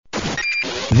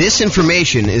This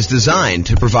information is designed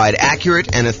to provide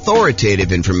accurate and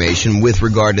authoritative information with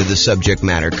regard to the subject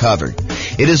matter covered.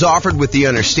 It is offered with the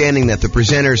understanding that the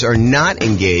presenters are not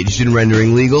engaged in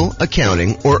rendering legal,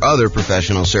 accounting, or other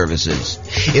professional services.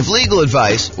 If legal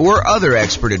advice or other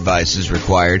expert advice is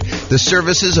required, the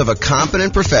services of a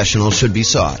competent professional should be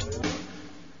sought.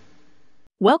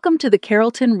 Welcome to the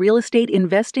Carrollton Real Estate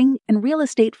Investing and Real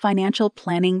Estate Financial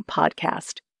Planning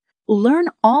Podcast. Learn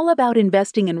all about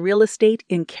investing in real estate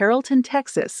in Carrollton,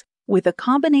 Texas, with a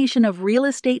combination of real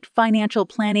estate financial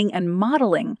planning and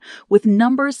modeling with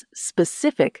numbers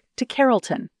specific to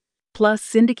Carrollton, plus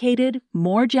syndicated,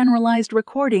 more generalized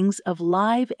recordings of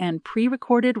live and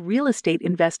pre-recorded real estate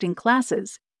investing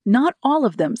classes, not all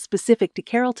of them specific to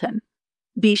Carrollton.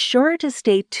 Be sure to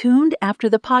stay tuned after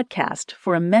the podcast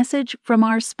for a message from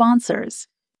our sponsors.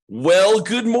 Well,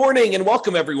 good morning and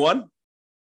welcome, everyone.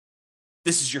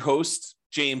 This is your host,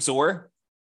 James Orr,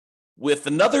 with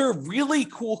another really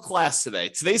cool class today.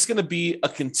 Today's going to be a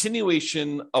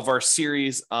continuation of our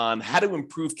series on how to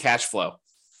improve cash flow.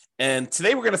 And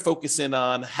today we're going to focus in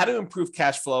on how to improve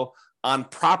cash flow on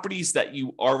properties that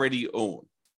you already own.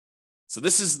 So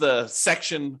this is the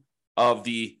section of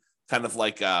the kind of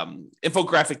like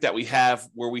infographic that we have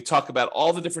where we talk about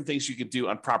all the different things you could do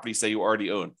on properties that you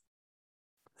already own.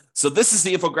 So this is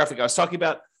the infographic I was talking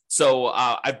about. So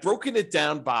I've broken it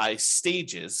down by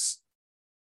stages,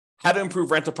 how to improve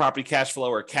rental property cash flow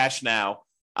or cash now.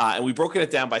 And we've broken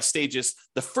it down by stages.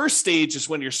 The first stage is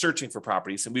when you're searching for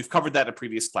properties. And we've covered that in a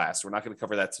previous class. We're not going to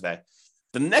cover that today.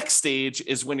 The next stage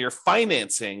is when you're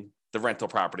financing the rental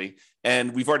property.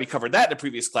 And we've already covered that in a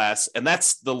previous class. And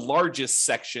that's the largest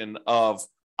section of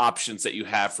options that you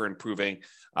have for improving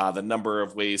the number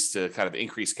of ways to kind of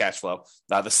increase cash flow.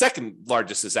 The second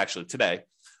largest is actually today.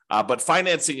 But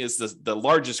financing is the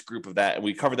largest group of that. And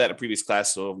we covered that in a previous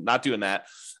class, so I'm not doing that.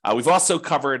 We've also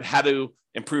covered how to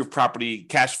improve property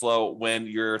cash flow when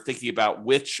you're thinking about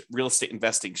which real estate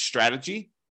investing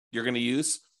strategy you're going to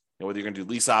use, whether you're going to do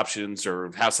lease options or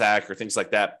house hack or things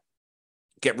like that.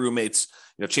 Get roommates,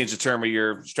 change the term of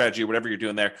your strategy or whatever you're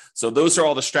doing there. So those are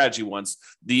all the strategy ones.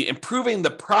 The improving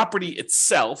the property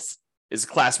itself is a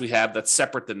class we have that's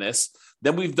separate than this.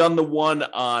 Then we've done the one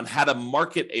on how to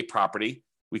market a property.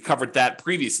 We covered that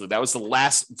previously. That was the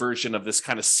last version of this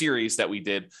kind of series that we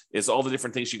did, is all the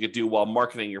different things you could do while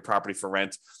marketing your property for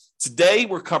rent. Today,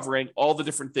 we're covering all the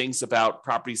different things about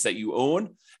properties that you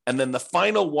own. And then the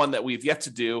final one that we've yet to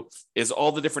do is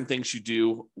all the different things you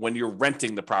do when you're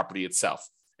renting the property itself.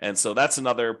 And so that's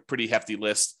another pretty hefty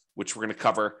list, which we're going to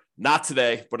cover not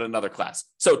today, but another class.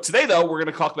 So today, though, we're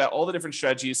going to talk about all the different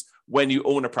strategies when you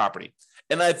own a property.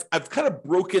 And I've kind of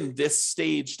broken this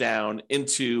stage down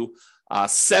into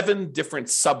 7 different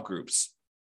subgroups.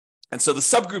 And so the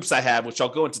subgroups I have, which I'll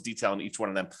go into detail in each one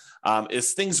of them,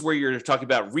 is things where you're talking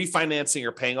about refinancing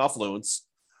or paying off loans,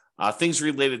 things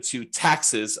related to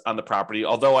taxes on the property,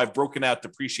 although I've broken out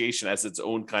depreciation as its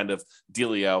own kind of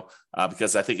dealio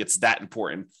because I think it's that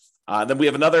important. Then we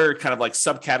have another kind of like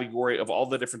subcategory of all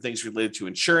the different things related to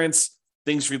insurance,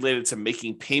 things related to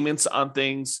making payments on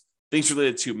things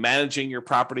related to managing your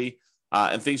property,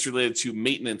 and things related to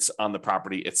maintenance on the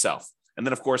property itself. And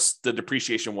then, of course, the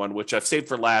depreciation one, which I've saved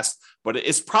for last, but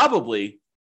it's arguably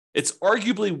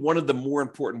one of the more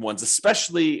important ones,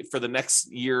 especially for the next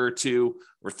year or 2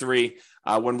 or 3,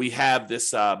 when we have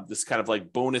this kind of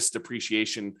like bonus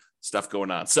depreciation stuff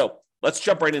going on. So let's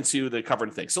jump right into the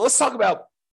covering things. So let's talk about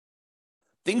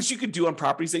things you could do on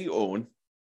properties that you own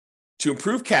to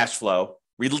improve cash flow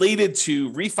related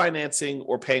to refinancing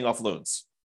or paying off loans.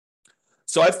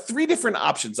 So I have 3 different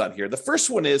options on here. The first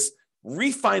one is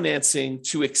refinancing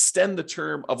to extend the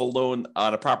term of a loan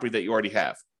on a property that you already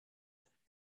have.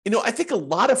 I think a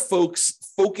lot of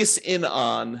folks focus in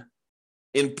on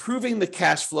improving the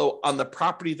cash flow on the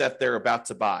property that they're about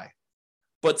to buy.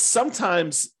 But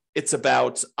sometimes it's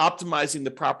about optimizing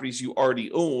the properties you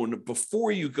already own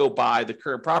before you go buy the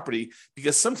current property,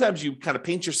 because sometimes you kind of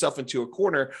paint yourself into a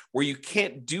corner where you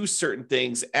can't do certain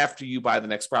things after you buy the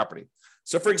next property.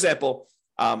 So for example,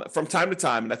 from time to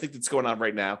time, and I think that's going on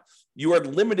right now, you are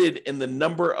limited in the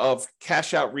number of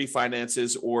cash out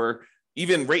refinances or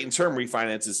even rate and term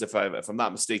refinances, if I'm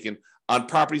not mistaken, on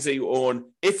properties that you own,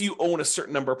 if you own a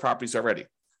certain number of properties already.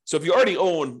 So if you already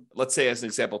own, let's say as an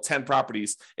example, 10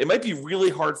 properties, it might be really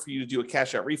hard for you to do a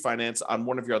cash out refinance on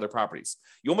one of your other properties.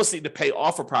 You almost need to pay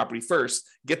off a property first,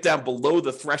 get down below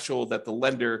the threshold that the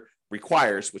lender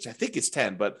requires, which I think is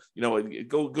 10, but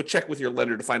go check with your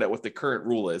lender to find out what the current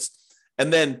rule is.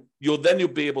 And then you'll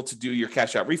be able to do your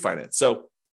cash out refinance. So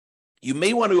you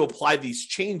may want to apply these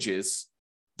changes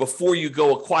before you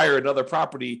go acquire another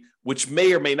property, which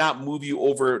may or may not move you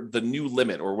over the new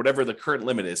limit or whatever the current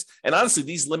limit is. And honestly,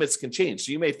 these limits can change.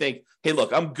 So you may think, hey,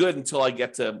 look, I'm good until I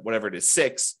get to whatever it is,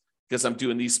 6, because I'm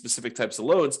doing these specific types of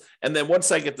loans. And then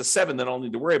once I get to 7, then I'll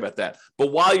need to worry about that.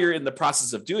 But while you're in the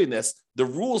process of doing this, the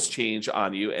rules change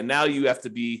on you. And now you have to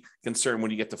be concerned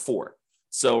when you get to 4.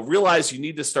 So realize you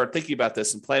need to start thinking about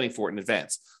this and planning for it in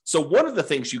advance. So one of the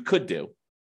things you could do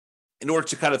in order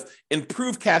to kind of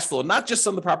improve cash flow, not just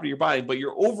on the property you're buying, but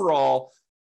your overall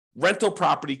rental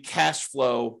property cash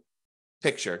flow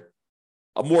picture,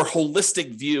 a more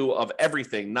holistic view of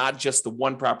everything, not just the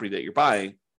one property that you're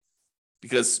buying,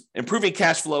 because improving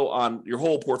cash flow on your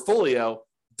whole portfolio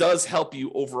does help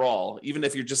you overall, even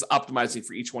if you're just optimizing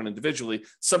for each one individually.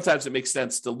 Sometimes it makes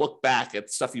sense to look back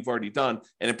at stuff you've already done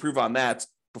and improve on that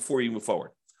before you move forward.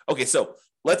 Okay, so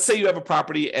let's say you have a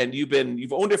property and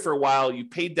you've owned it for a while, you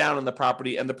paid down on the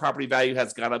property and the property value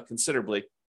has gone up considerably.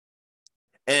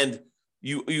 And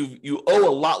you owe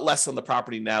a lot less on the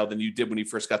property now than you did when you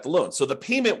first got the loan. So the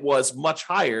payment was much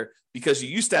higher because you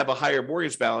used to have a higher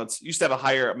mortgage balance, you used to have a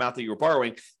higher amount that you were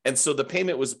borrowing. And so the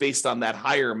payment was based on that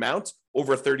higher amount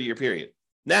over a 30-year period.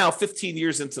 Now, 15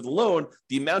 years into the loan,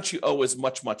 the amount you owe is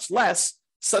much, much less,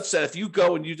 such that if you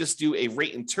go and you just do a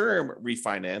rate and term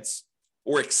refinance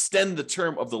or extend the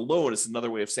term of the loan, is another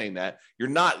way of saying that, you're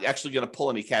not actually going to pull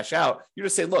any cash out. You're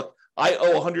just saying, look, I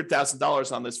owe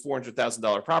 $100,000 on this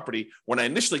 $400,000 property. When I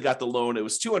initially got the loan, it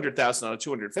was $200,000 on a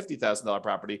 $250,000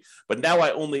 property, but now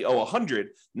I only owe $100,000.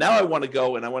 Now I want to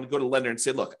go to the lender and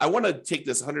say, look, I want to take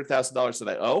this $100,000 that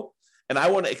I owe, and I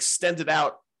want to extend it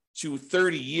out to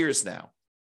 30 years now,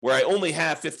 where I only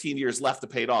have 15 years left to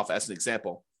pay it off, as an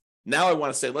example. Now I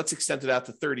want to say, let's extend it out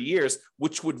to 30 years,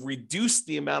 which would reduce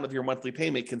the amount of your monthly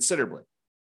payment considerably,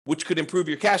 which could improve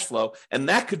your cash flow. And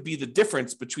that could be the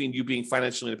difference between you being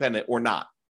financially independent or not.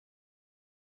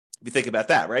 If you think about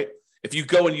that, right? If you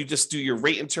go and you just do your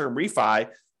rate and term refi,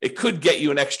 it could get you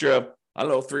an extra, I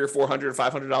don't know, $300 or $400 or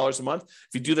 $500 a month. If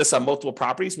you do this on multiple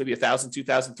properties, maybe $1,000,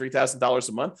 $2,000, $3,000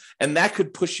 a month, and that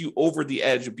could push you over the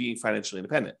edge of being financially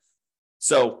independent.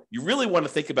 So you really want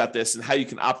to think about this and how you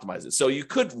can optimize it. So you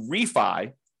could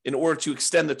refi in order to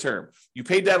extend the term. You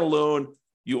paid down a loan,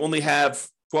 you only have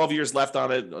 12 years left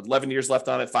on it, 11 years left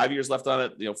on it, 5 years left on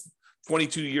it,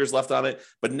 22 years left on it.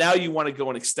 But now you want to go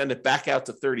and extend it back out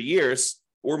to 30 years,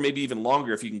 or maybe even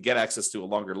longer if you can get access to a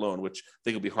longer loan, which I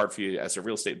think will be hard for you as a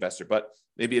real estate investor, but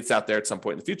maybe it's out there at some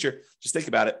point in the future. Just think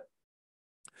about it.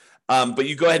 But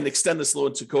you go ahead and extend this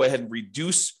loan to go ahead and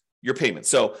reduce your payment.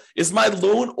 So is my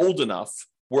loan old enough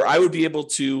where I would be able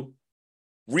to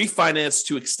refinance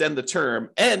to extend the term?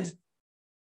 And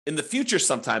in the future,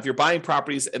 sometime, if you're buying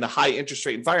properties in a high interest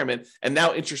rate environment and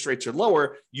now interest rates are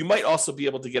lower, you might also be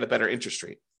able to get a better interest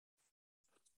rate.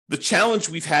 The challenge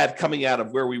we've had coming out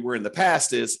of where we were in the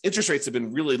past is interest rates have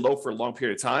been really low for a long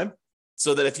period of time.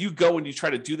 So that if you go and you try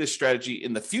to do this strategy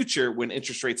in the future when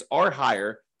interest rates are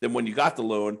higher than when you got the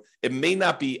loan, it may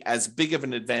not be as big of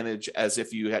an advantage as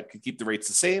if you could keep the rates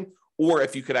the same, or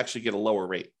if you could actually get a lower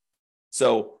rate.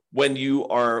 So when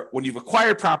you've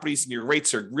acquired properties and your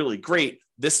rates are really great,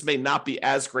 this may not be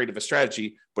as great of a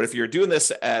strategy. But if you're doing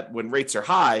this when rates are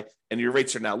high and your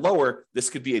rates are now lower, this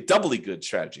could be a doubly good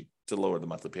strategy to lower the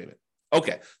monthly payment.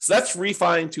 Okay, so that's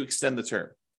refi to extend the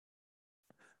term.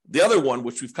 The other one,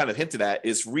 which we've kind of hinted at,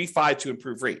 is refi to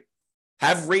improve rate.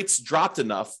 Have rates dropped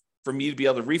enough for me to be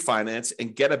able to refinance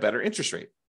and get a better interest rate?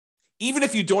 Even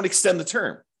if you don't extend the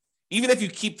term, even if you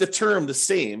keep the term the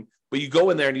same, but you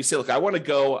go in there and you say, look, I want to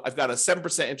go, I've got a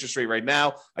 7% interest rate right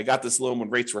now. I got this loan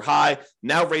when rates were high.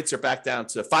 Now rates are back down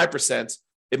to 5%.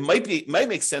 It might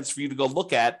make sense for you to go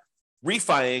look at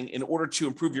refining in order to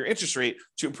improve your interest rate,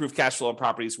 to improve cash flow on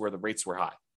properties where the rates were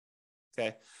high.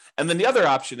 Okay. And then the other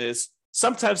option is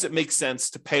sometimes it makes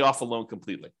sense to pay off a loan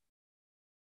completely.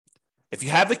 If you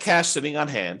have the cash sitting on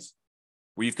hand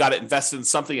where you've got it invested in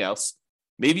something else,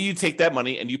 maybe you take that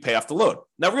money and you pay off the loan.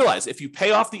 Now realize if you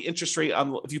pay off the interest rate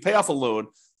if you pay off a loan,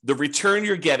 the return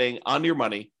you're getting on your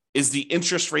money is the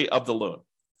interest rate of the loan.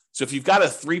 So if you've got a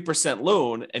 3%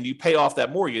 loan and you pay off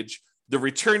that mortgage, the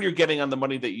return you're getting on the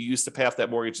money that you used to pay off that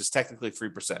mortgage is technically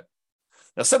 3%.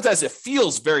 Now, sometimes it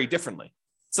feels very differently.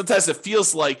 Sometimes it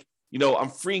feels like, I'm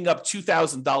freeing up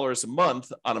 $2,000 a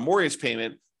month on a mortgage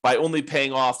payment by only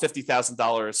paying off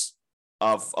 $50,000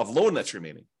 of loan that's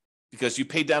remaining, because you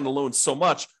paid down the loan so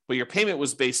much, but your payment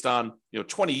was based on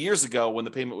 20 years ago when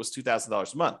the payment was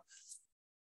 $2,000 a month.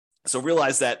 So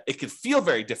realize that it could feel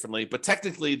very differently, but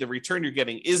technically the return you're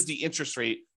getting is the interest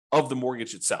rate of the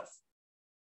mortgage itself,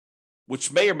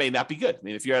 which may or may not be good. I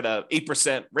mean, if you're at an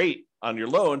 8% rate on your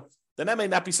loan, then that may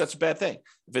not be such a bad thing.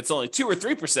 If it's only 2 or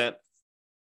 3%,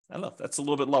 I don't know. That's a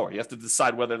little bit lower. You have to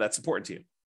decide whether that's important to you.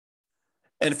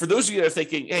 And for those of you that are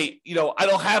thinking, hey, I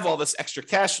don't have all this extra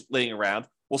cash laying around.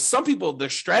 Well, some people, their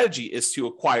strategy is to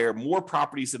acquire more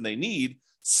properties than they need,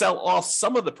 sell off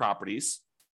some of the properties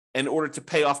in order to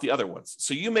pay off the other ones.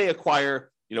 So you may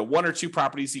acquire, 1 or 2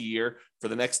 properties a year for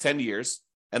the next 10 years.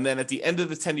 And then at the end of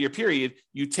the 10-year period,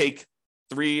 you take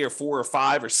 3 or 4 or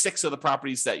 5 or 6 of the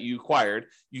properties that you acquired,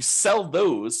 you sell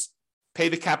those, pay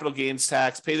the capital gains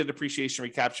tax, pay the depreciation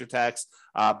recapture tax,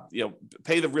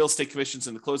 pay the real estate commissions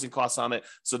and the closing costs on it,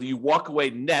 so that you walk away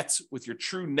net with your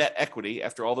true net equity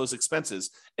after all those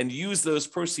expenses, and use those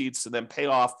proceeds to then pay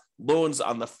off loans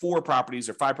on the 4 properties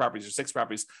or 5 properties or 6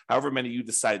 properties, however many you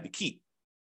decided to keep.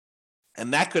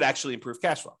 And that could actually improve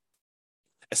cash flow,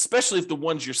 especially if the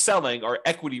ones you're selling are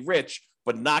equity rich,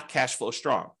 but not cash flow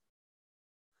strong.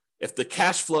 If the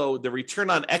cash flow, the return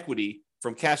on equity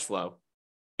from cash flow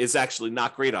is actually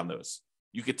not great on those,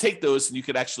 you could take those and you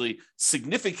could actually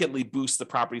significantly boost the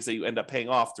properties that you end up paying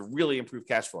off to really improve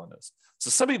cash flow on those. So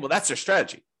some people, that's their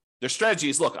strategy. Their strategy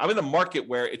is, look, I'm in a market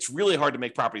where it's really hard to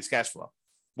make properties cash flow.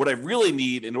 What I really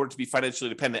need in order to be financially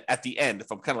independent at the end,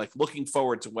 if I'm kind of like looking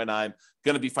forward to when I'm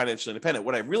going to be financially independent,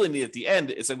 what I really need at the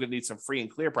end is I'm going to need some free and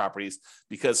clear properties,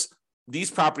 because these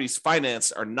properties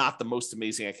financed are not the most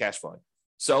amazing at cash flowing.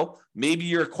 So maybe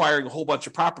you're acquiring a whole bunch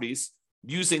of properties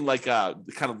using kind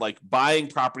of like buying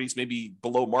properties, maybe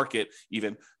below market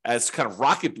even, as kind of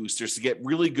rocket boosters to get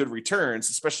really good returns,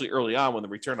 especially early on when the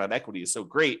return on equity is so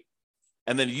great,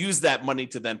 and then use that money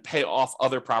to then pay off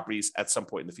other properties at some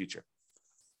point in the future.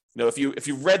 If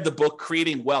you read the book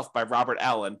Creating Wealth by Robert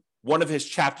Allen, one of his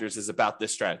chapters is about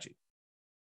this strategy.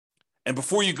 And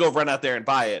before you go run out there and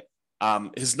buy it,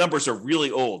 his numbers are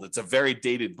really old. It's a very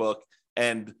dated book,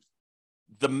 and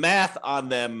the math on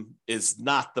them is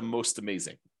not the most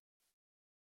amazing.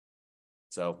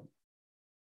 So,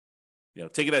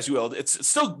 take it as you will. It's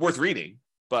still worth reading,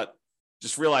 but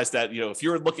just realize that,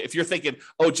 if you're thinking,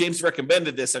 oh, James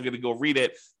recommended this, I'm going to go read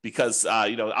it because,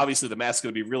 obviously the math's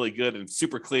going to be really good and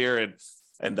super clear,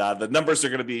 and the numbers are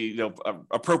going to be,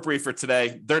 appropriate for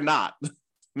today. They're not.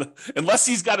 Unless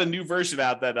he's got a new version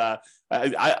out that,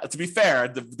 to be fair,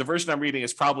 the version I'm reading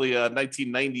is probably a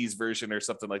 1990s version or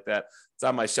something like that. It's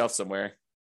on my shelf somewhere.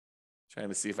 Trying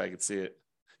to see if I can see it.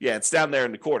 Yeah, it's down there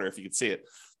in the corner if you can see it.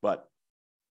 But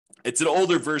it's an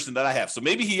older version that I have. So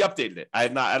maybe he updated it. I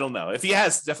don't know. If he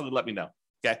has, definitely let me know.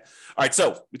 Okay. All right.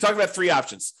 So we talked about 3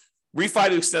 options. Refi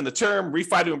to extend the term,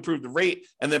 refi to improve the rate,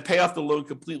 and then pay off the loan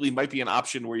completely might be an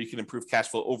option where you can improve cash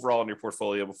flow overall in your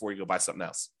portfolio before you go buy something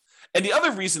else. And the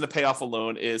other reason to pay off a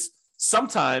loan is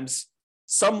sometimes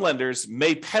some lenders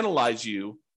may penalize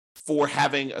you for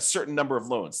having a certain number of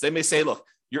loans. They may say, look,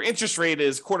 your interest rate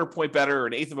is 1/4 point better or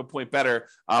 1/8 of a point better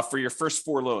for your first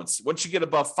 4 loans. Once you get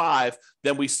above 5,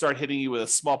 then we start hitting you with a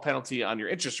small penalty on your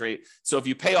interest rate. So if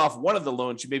you pay off one of the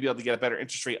loans, you may be able to get a better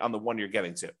interest rate on the one you're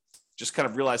getting to. Just kind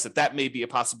of realize that may be a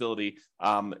possibility.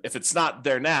 If it's not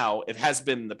there now, it has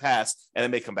been in the past, and it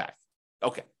may come back.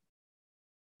 Okay.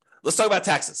 Let's talk about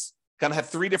taxes. Kind of have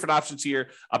 3 different options here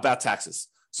about taxes.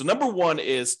 So number 1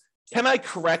 is, can I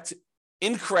correct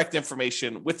incorrect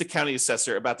information with the county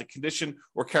assessor about the condition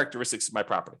or characteristics of my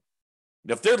property?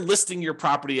 If they're listing your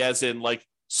property as in like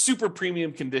super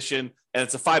premium condition and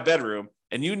it's a 5-bedroom,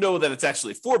 and you know that it's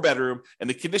actually a 4-bedroom and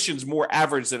the condition's more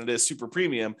average than it is super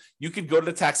premium, you could go to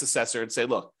the tax assessor and say,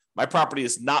 look, my property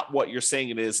is not what you're saying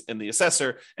it is in the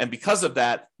assessor. And because of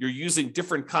that, you're using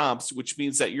different comps, which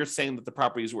means that you're saying that the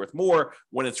property is worth more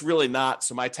when it's really not.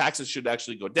 So my taxes should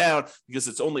actually go down because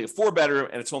it's only a 4-bedroom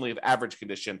and it's only of average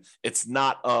condition. It's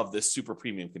not of this super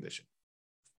premium condition.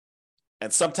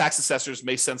 And some tax assessors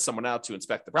may send someone out to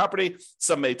inspect the property.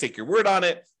 Some may take your word on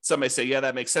it. Some may say, yeah,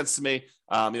 that makes sense to me.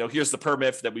 Here's the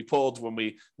permit that we pulled when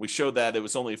we showed that it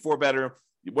was only a 4-bedroom.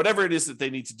 Whatever it is that they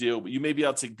need to do, but you may be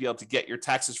able to get your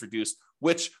taxes reduced,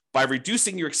 which by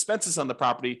reducing your expenses on the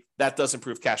property, that does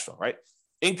improve cash flow, right?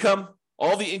 Income,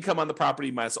 all the income on the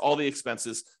property minus all the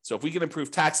expenses. So if we can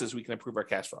improve taxes, we can improve our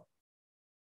cash flow.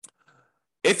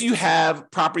 If you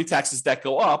have property taxes that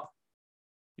go up,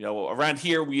 around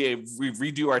here, we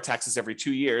redo our taxes every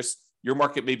 2 years. Your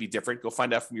market may be different. Go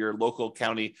find out from your local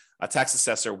county tax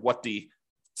assessor what the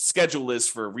schedule is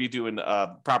for redoing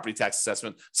property tax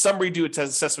assessment. Some redo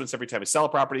assessments every time you sell a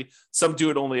property. Some do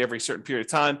it only every certain period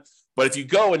of time. But if you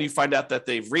go and you find out that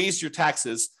they've raised your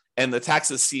taxes and the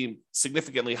taxes seem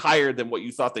significantly higher than what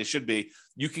you thought they should be,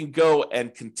 you can go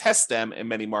and contest them in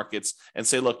many markets and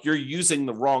say, look, you're using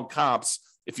the wrong comps.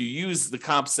 If you use the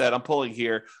comps that I'm pulling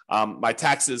here, my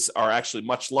taxes are actually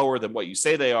much lower than what you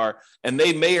say they are. And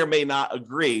they may or may not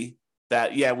agree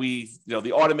that, yeah,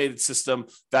 the automated system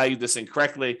valued this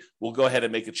incorrectly. We'll go ahead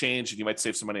and make a change and you might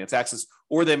save some money on taxes.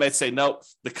 Or they might say, no,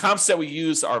 the comps that we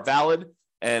use are valid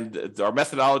and our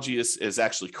methodology is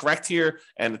actually correct here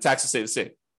and the taxes stay the same.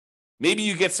 Maybe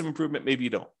you get some improvement, maybe you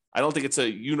don't. I don't think it's a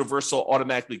universal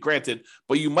automatically granted,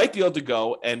 but you might be able to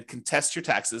go and contest your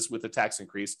taxes with a tax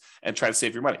increase and try to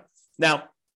save your money. Now,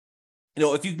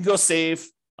 if you can go save,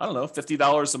 I don't know,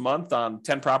 $50 a month on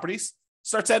 10 properties,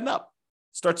 starts adding up.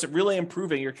 Starts really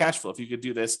improving your cash flow if you could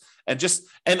do this.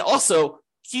 And also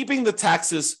keeping the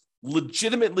taxes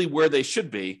legitimately where they should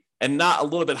be and not a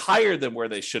little bit higher than where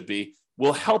they should be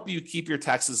will help you keep your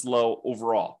taxes low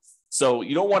overall. So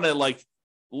you don't want to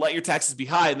let your taxes be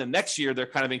high and then next year they're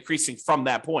kind of increasing from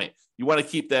that point. You want to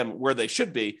keep them where they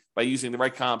should be by using the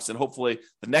right comps, and hopefully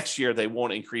the next year they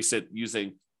won't increase it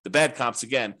using the bad comps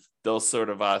again. They'll sort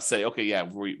of say, okay, yeah,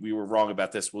 we were wrong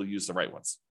about this. We'll use the right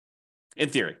ones, in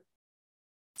theory.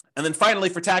 And then finally,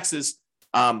 for taxes,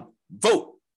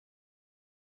 vote.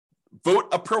 Vote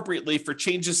appropriately for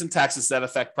changes in taxes that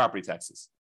affect property taxes.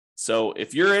 So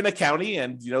if you're in a county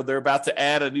and they're about to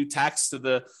add a new tax to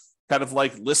the kind of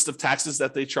list of taxes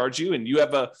that they charge you, and you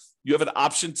have an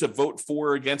option to vote for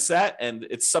or against that, and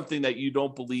it's something that you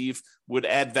don't believe would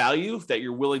add value that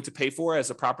you're willing to pay for as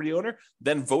a property owner,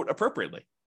 then vote appropriately.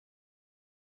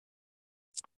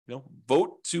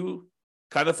 Vote to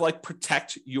kind of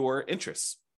protect your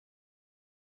interests.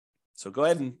 So go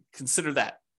ahead and consider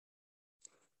that.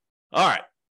 All right,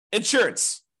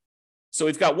 insurance. So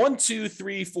we've got 1, 2,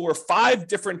 3, 4, 5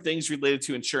 different things related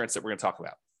to insurance that we're going to talk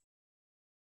about.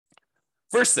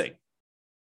 First thing,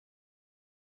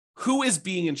 who is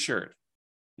being insured?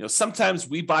 Sometimes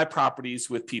we buy properties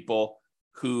with people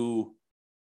who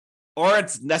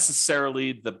aren't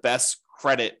necessarily the best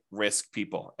credit risk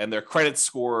people, and their credit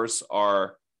scores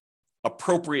are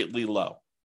appropriately low.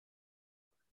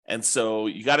 And so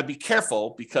you got to be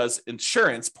careful because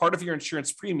insurance, part of your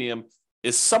insurance premium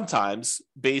is sometimes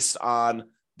based on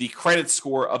the credit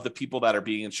score of the people that are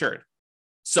being insured.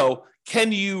 So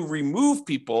can you remove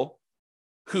people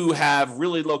who have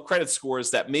really low credit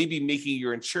scores that may be making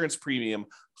your insurance premium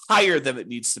higher than it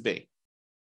needs to be?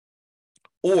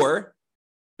 Or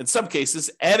in some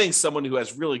cases, adding someone who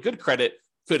has really good credit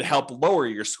could help lower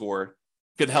your score,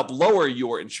 could help lower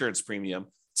your insurance premium.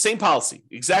 Same policy,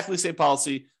 exactly same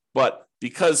policy, but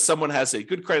because someone has a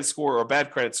good credit score or a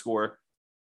bad credit score,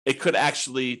 it could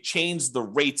actually change the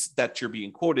rates that you're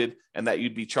being quoted and that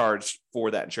you'd be charged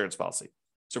for that insurance policy.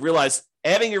 So realize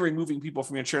adding or removing people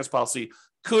from your insurance policy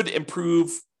could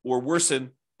improve or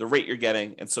worsen the rate you're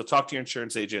getting. And so talk to your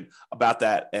insurance agent about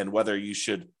that and whether you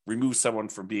should remove someone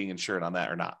from being insured on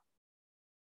that or not.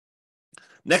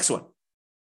 Next one,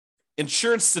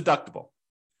 insurance deductible.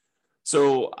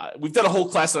 So we've done a whole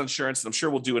class on insurance, and I'm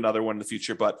sure we'll do another one in the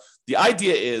future. But the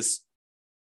idea is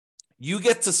you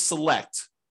get to select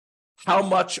how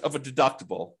much of a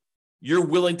deductible you're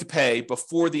willing to pay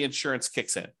before the insurance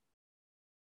kicks in.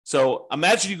 So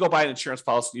imagine you go buy an insurance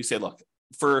policy and you say, look,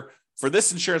 for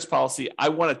this insurance policy, I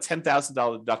want a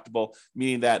 $10,000 deductible,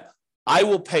 meaning that I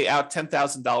will pay out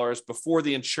 $10,000 before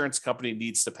the insurance company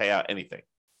needs to pay out anything.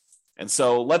 And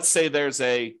so let's say there's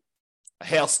a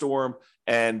hailstorm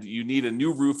and you need a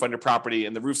new roof on your property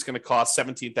and the roof's going to cost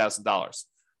 $17,000.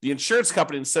 The insurance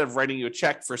company, instead of writing you a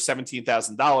check for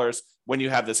 $17,000 when you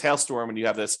have this hailstorm and you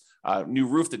have this new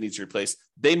roof that needs replaced,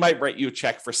 they might write you a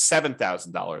check for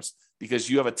 $7,000 because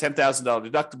you have a $10,000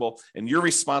 deductible and you're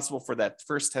responsible for that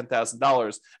first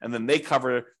 $10,000, and then they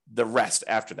cover the rest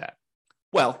after that.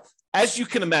 Well, as you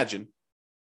can imagine,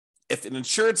 if an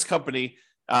insurance company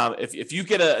if you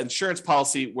get an insurance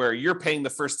policy where you're paying the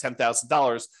first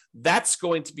 $10,000, that's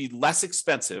going to be less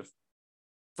expensive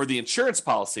for the insurance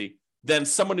policy than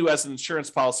someone who has an insurance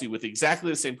policy with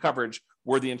exactly the same coverage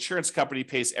where the insurance company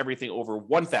pays everything over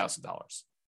 $1,000.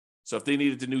 So if they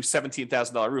needed a new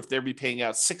 $17,000 roof, they'd be paying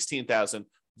out $16,000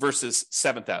 versus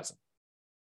 $7,000.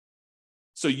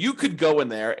 So you could go in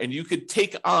there and you could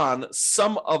take on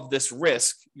some of this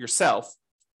risk yourself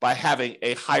by having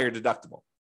a higher deductible.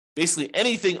 Basically,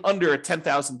 anything under a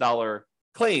 $10,000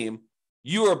 claim,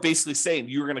 you are basically saying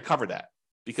you're going to cover that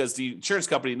because the insurance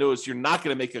company knows you're not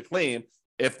going to make a claim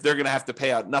if they're going to have to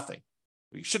pay out nothing.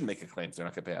 Well, you shouldn't make a claim if they're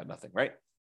not going to pay out nothing, right?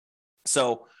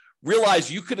 So realize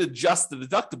you could adjust the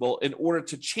deductible in order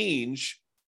to change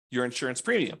your insurance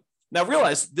premium. Now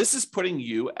realize this is putting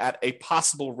you at a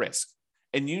possible risk,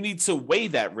 and you need to weigh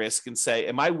that risk and say,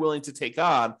 am I willing to take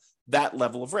on that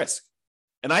level of risk?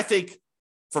 And I think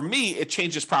for me, it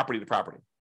changes property to property.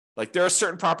 Like there are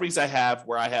certain properties I have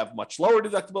where I have much lower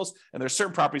deductibles, and there's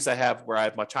certain properties I have where I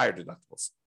have much higher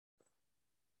deductibles.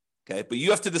 Okay, but you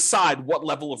have to decide what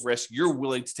level of risk you're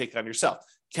willing to take on yourself.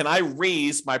 Can I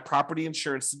raise my property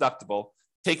insurance deductible,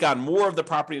 take on more of the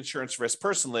property insurance risk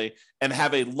personally, and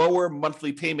have a lower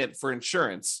monthly payment for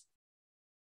insurance,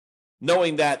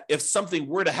 knowing that if something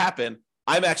were to happen,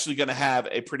 I'm actually going to have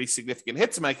a pretty significant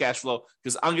hit to my cash flow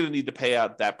because I'm going to need to pay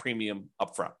out that premium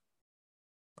upfront,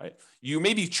 right? You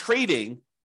may be trading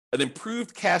an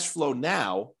improved cash flow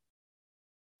now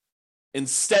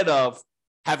instead of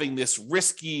having this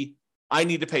risky, I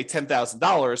need to pay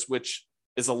 $10,000, which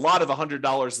is a lot of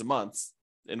 $100 a month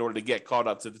in order to get caught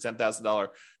up to the $10,000,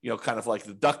 kind of like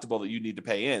deductible that you need to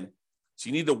pay in. So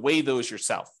you need to weigh those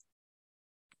yourself.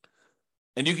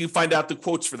 And you can find out the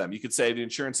quotes for them. You could say to the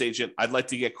insurance agent, I'd like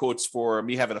to get quotes for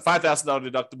me having a $5,000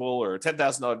 deductible or a $10,000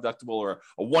 deductible or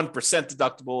a 1%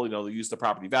 deductible. They use the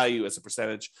property value as a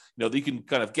percentage. You can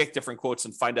kind of get different quotes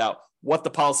and find out what the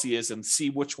policy is and see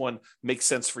which one makes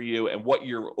sense for you and what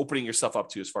you're opening yourself up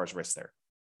to as far as risk there.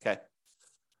 Okay.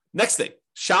 Next thing,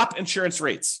 shop insurance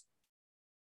rates.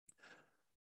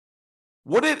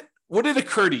 Would it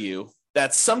occur to you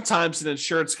that sometimes an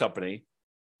insurance company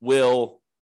will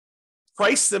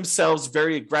price themselves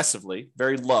very aggressively,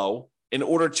 very low, in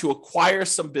order to acquire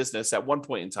some business at one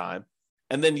point in time,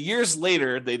 and then years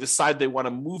later, they decide they want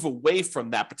to move away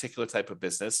from that particular type of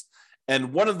business?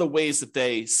 And one of the ways that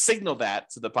they signal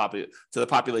that to the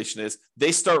population is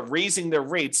they start raising their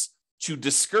rates to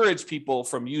discourage people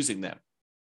from using them.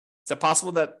 Is that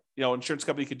possible that an insurance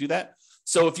company could do that?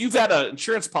 So if you've had an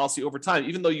insurance policy over time,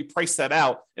 even though you priced that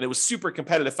out and it was super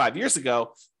competitive 5 years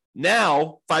ago,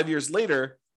 now 5 years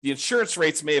later, the insurance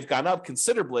rates may have gone up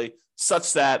considerably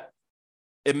such that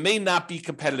it may not be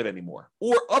competitive anymore,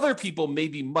 or other people may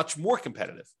be much more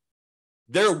competitive.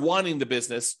 They're wanting the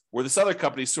business where this other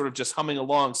company is sort of just humming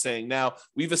along saying, now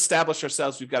we've established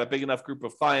ourselves, we've got a big enough group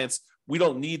of clients, we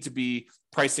don't need to be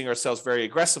pricing ourselves very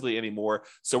aggressively anymore.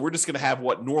 So we're just going to have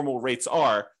what normal rates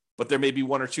are, but there may be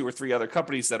one or two or three other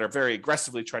companies that are very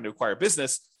aggressively trying to acquire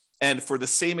business. And for the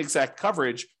same exact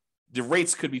coverage, the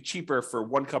rates could be cheaper for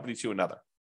one company to another.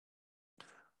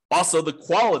 Also, the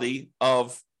quality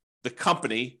of the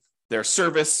company, their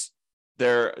service,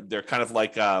 their kind of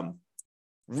like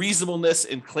reasonableness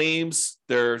in claims,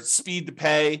 their speed to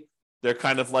pay, their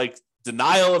kind of like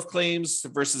denial of claims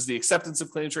versus the acceptance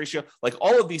of claims ratio, like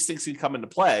all of these things can come into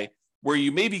play where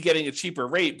you may be getting a cheaper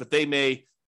rate, but they may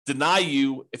deny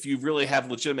you if you really have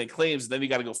legitimate claims, and then you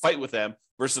got to go fight with them,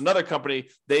 versus another company,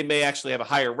 they may actually have a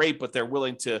higher rate, but they're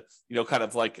willing to, kind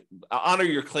of like honor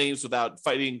your claims without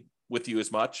fighting with you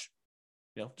as much.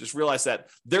 Just realize that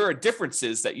there are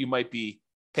differences that you might be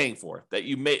paying for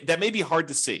that may be hard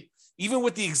to see. Even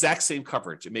with the exact same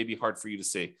coverage, it may be hard for you to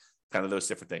see kind of those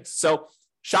different things. So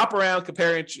shop around,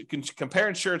 compare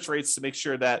insurance rates to make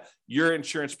sure that your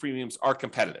insurance premiums are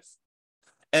competitive.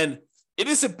 And it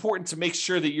is important to make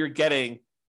sure that you're getting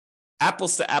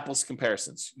apples to apples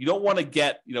comparisons. You don't want to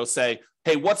get, say,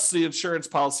 hey, what's the insurance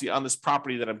policy on this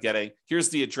property that I'm getting? Here's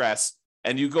the address.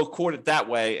 And you go quote it that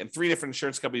way, and 3 different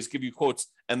insurance companies give you quotes,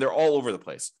 and they're all over the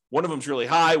place. One of them's really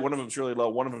high, one of them's really low,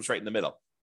 one of them's right in the middle.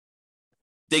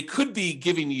 They could be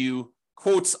giving you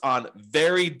quotes on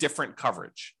very different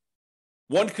coverage.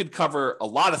 One could cover a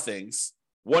lot of things.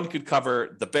 One could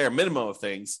cover the bare minimum of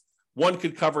things. One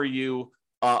could cover you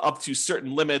up to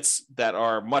certain limits that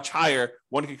are much higher.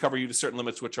 One could cover you to certain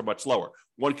limits which are much lower.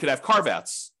 One could have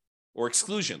carve-outs or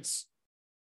exclusions.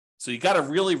 So you got to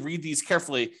really read these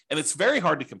carefully, and it's very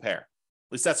hard to compare.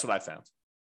 At least that's what I found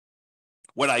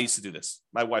when I used to do this.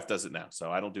 My wife does it now,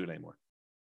 so I don't do it anymore.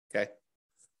 Okay.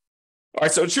 All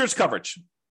right, so insurance coverage.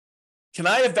 Can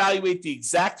I evaluate the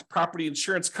exact property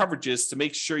insurance coverages to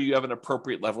make sure you have an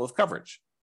appropriate level of coverage?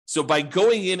 So by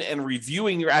going in and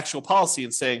reviewing your actual policy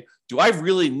and saying, do I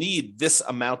really need this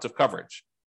amount of coverage?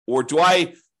 Or do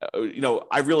I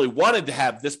really wanted to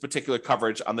have this particular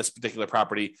coverage on this particular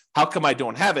property. How come I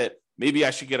don't have it? Maybe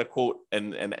I should get a quote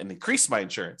and increase my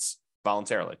insurance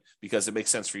voluntarily because it makes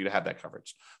sense for you to have that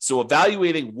coverage. So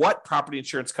evaluating what property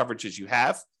insurance coverages you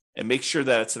have and make sure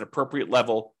that it's an appropriate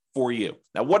level for you.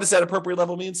 Now, what does that appropriate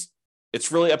level means?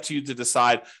 It's really up to you to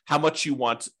decide how much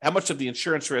of the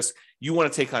insurance risk you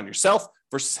want to take on yourself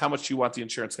versus how much you want the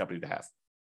insurance company to have.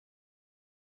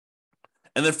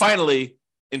 And then finally,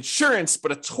 insurance,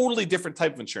 but a totally different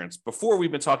type of insurance. Before,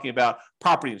 we've been talking about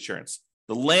property insurance,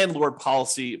 the landlord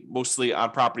policy, mostly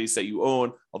on properties that you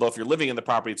own. Although if you're living in the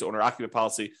property, it's owner-occupant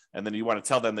policy, and then you want to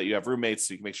tell them that you have roommates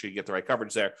so you can make sure you get the right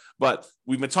coverage there. But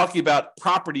we've been talking about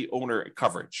property owner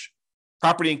coverage,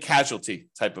 property and casualty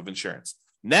type of insurance.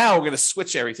 Now we're going to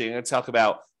switch everything. I'm going to talk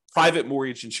about private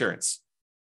mortgage insurance.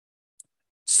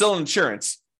 Still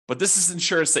insurance, but this is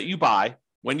insurance that you buy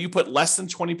when you put less than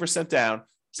 20% down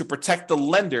to protect the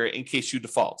lender in case you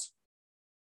default.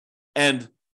 And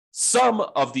some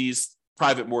of these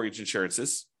private mortgage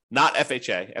insurances, not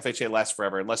FHA. FHA lasts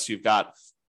forever unless you've got,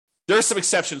 there are some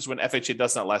exceptions when FHA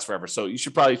does not last forever. So you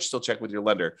should probably still check with your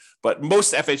lender. But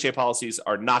most FHA policies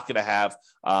are not going to have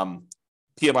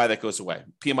PMI that goes away.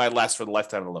 PMI lasts for the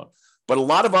lifetime of the loan. But a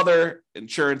lot of other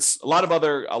insurance, a lot of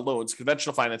other loans,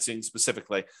 conventional financing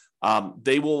specifically,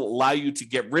 they will allow you to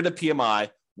get rid of PMI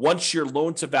once your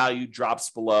loan to value drops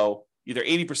below either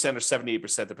 80% or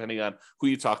 78%, depending on who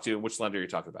you talk to and which lender you're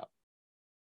talking about.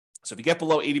 So if you get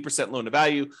below 80% loan to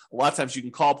value, a lot of times you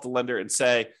can call up the lender and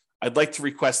say, I'd like to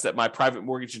request that my private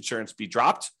mortgage insurance be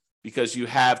dropped because you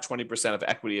have 20% of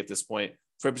equity at this point,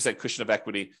 20% cushion of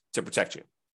equity to protect you.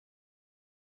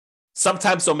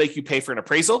 Sometimes they'll make you pay for an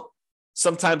appraisal.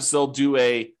 Sometimes they'll do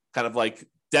a kind of like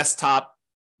desktop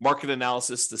market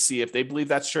analysis to see if they believe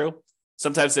that's true.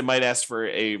 Sometimes they might ask for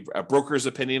a broker's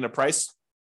opinion of price.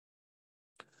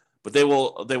 But they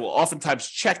will oftentimes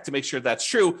check to make sure that's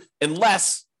true,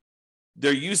 unless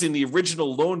they're using the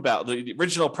original loan value, the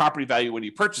original property value when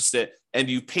you purchased it, and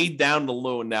you paid down the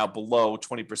loan now below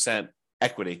 20%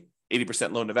 equity,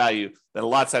 80% loan to value. Then a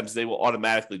lot of times they will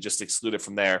automatically just exclude it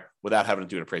from there without having to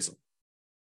do an appraisal.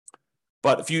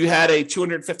 But if you had a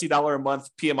 $250 a month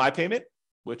PMI payment,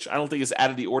 which I don't think is out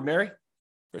of the ordinary,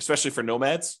 especially for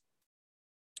nomads,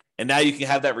 and now you can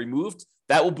have that removed,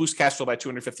 that will boost cash flow by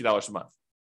 $250 a month,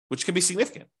 which can be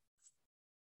significant.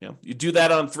 You do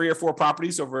that on 3 or 4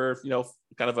 properties over,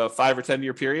 kind of a 5 or 10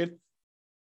 year period.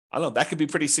 I don't know, that could be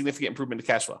pretty significant improvement to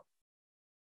cash flow.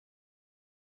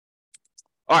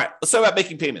 All right, let's talk about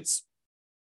making payments.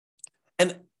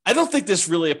 And I don't think this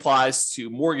really applies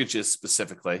to mortgages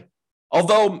specifically,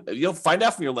 although you'll find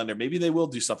out from your lender, maybe they will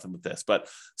do something with this, but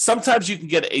sometimes you can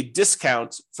get a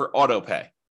discount for auto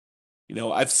pay.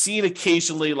 I've seen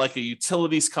occasionally like a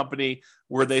utilities company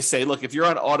where they say, look, if you're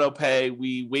on auto pay,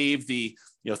 we waive the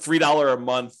 $3 a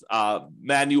month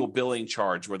manual billing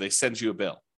charge where they send you a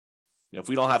bill. If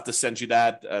we don't have to send you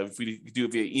that, if we do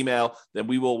it via email, then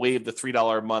we will waive the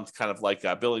 $3 a month kind of like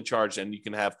a billing charge, and you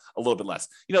can have a little bit less.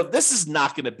 This is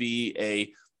not going to be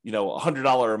a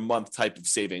 $100 a month type of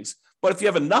savings, but if you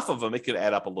have enough of them, it could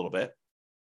add up a little bit.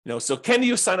 So can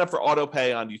you sign up for auto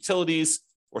pay on utilities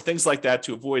or things like that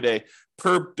to avoid a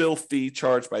per bill fee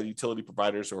charged by the utility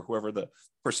providers or whoever the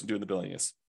person doing the billing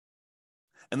is?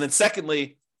 And then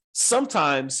secondly,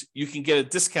 sometimes you can get a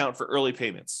discount for early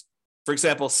payments. For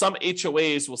example, some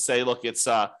HOAs will say, look, it's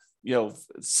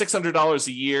 $600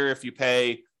 a year if you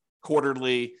pay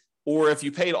quarterly, or if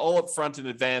you paid all up front in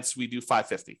advance, we do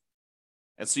 $550.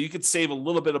 And so you could save a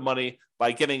little bit of money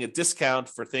by getting a discount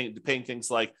for paying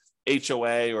things like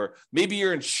HOA, or maybe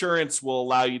your insurance will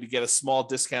allow you to get a small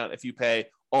discount if you pay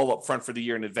all up front for the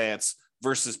year in advance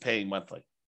versus paying monthly.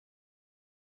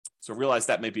 So realize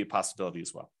that may be a possibility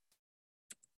as well.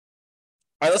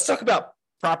 All right, let's talk about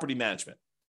property management.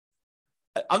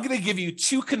 I'm going to give you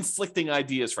 2 conflicting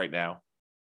ideas right now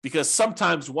because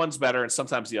sometimes one's better and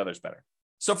sometimes the other's better.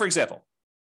 So for example,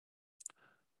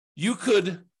 you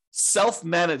could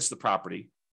self-manage the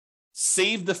property,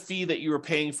 save the fee that you were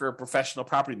paying for a professional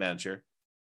property manager.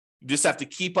 You just have to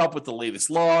keep up with the latest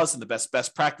laws and the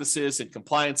best practices and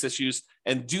compliance issues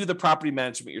and do the property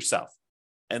management yourself.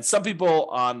 And some people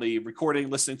on the recording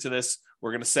listening to this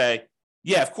were going to say,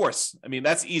 yeah, of course. I mean,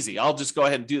 that's easy. I'll just go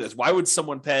ahead and do this. Why would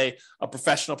someone pay a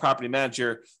professional property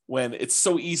manager when it's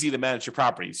so easy to manage your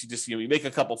properties? You just, you make a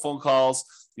couple phone calls.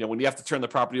 When you have to turn the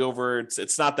property over,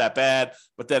 it's not that bad.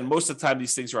 But then most of the time,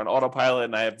 these things are on autopilot,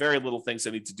 and I have very little things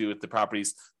I need to do with the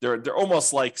properties. They're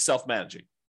almost like self-managing.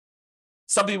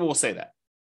 Some people will say that.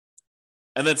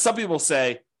 And then some people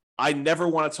say, I never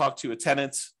want to talk to a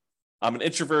tenant. I'm an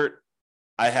introvert.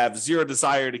 I have zero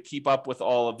desire to keep up with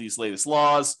all of these latest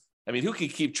laws. I mean, who can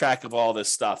keep track of all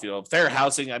this stuff? Fair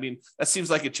housing, I mean, that seems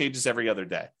like it changes every other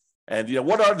day. And,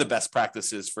 what are the best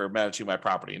practices for managing my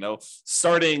property?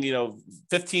 Starting,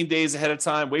 15 days ahead of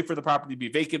time, wait for the property to be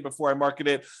vacant before I market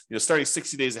it, starting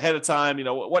 60 days ahead of time,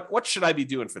 what should I be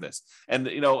doing for this? And,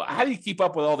 how do you keep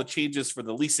up with all the changes for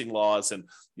the leasing laws? And,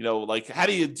 how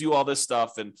do you do all this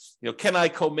stuff? And, can I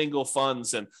commingle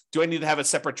funds? And do I need to have a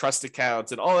separate trust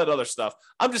account and all that other stuff?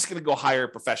 I'm just going to go hire a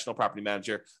professional property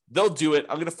manager. They'll do it.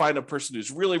 I'm going to find a person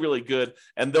who's really, really good,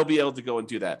 and they'll be able to go and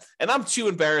do that. And I'm too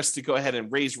embarrassed to go ahead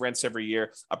and raise rents every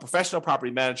year. A professional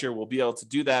property manager will be able to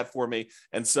do that for me.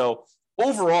 And so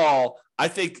overall, I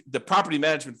think the property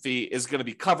management fee is going to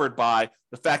be covered by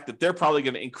the fact that they're probably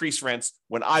going to increase rents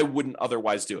when I wouldn't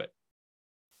otherwise do it.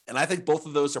 And I think both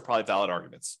of those are probably valid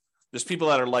arguments. There's people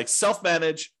that are like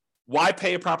self-manage, Why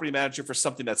pay a property manager for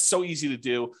something that's so easy to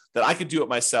do that I could do it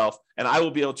myself and I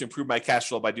will be able to improve my cash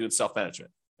flow by doing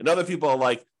self-management? And other people are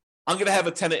like, I'm going to have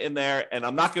a tenant in there and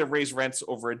I'm not going to raise rents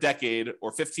over a decade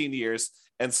or 15 years.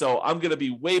 And so I'm going to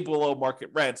be way below market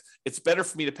rent. It's better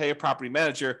for me to pay a property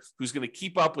manager who's going to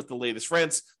keep up with the latest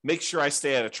rents, make sure I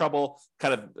stay out of trouble,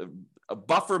 kind of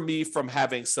buffer me from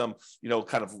having some,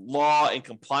 kind of law and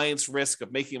compliance risk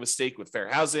of making a mistake with fair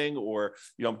housing, or,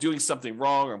 I'm doing something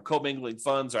wrong, or I'm commingling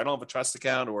funds, or I don't have a trust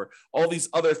account, or all these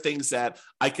other things that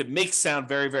I could make sound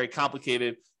very, very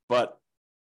complicated. But,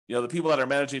 the people that are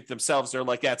managing it themselves, they're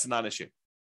like, yeah, it's a non-issue.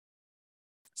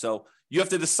 So you have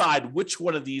to decide which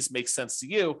one of these makes sense to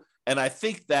you. And I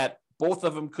think that both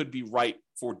of them could be right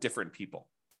for different people.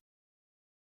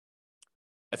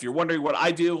 If you're wondering what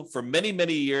I do, for many,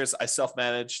 many years, I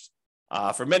self-managed.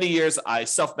 For many years, I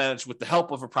self-managed with the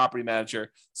help of a property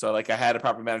manager. So I had a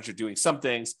property manager doing some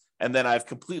things, and then I've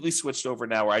completely switched over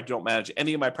now where I don't manage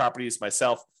any of my properties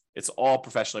myself. It's all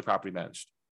professionally property managed.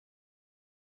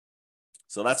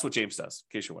 So that's what James does,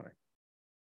 in case you're wondering.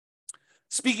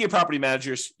 Speaking of property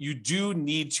managers, you do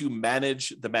need to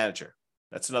manage the manager.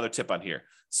 That's another tip on here.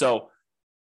 So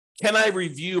can I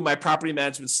review my property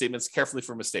management statements carefully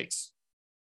for mistakes?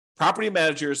 Property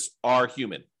managers are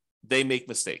human. They make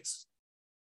mistakes.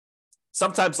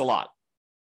 Sometimes a lot,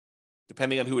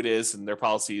 depending on who it is and their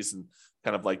policies and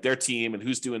kind of like their team and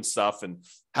who's doing stuff and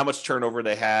how much turnover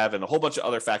they have and a whole bunch of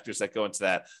other factors that go into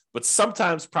that. But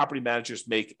sometimes property managers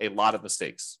make a lot of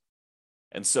mistakes.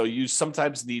 And so you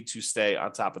sometimes need to stay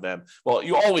on top of them. Well,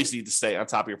 you always need to stay on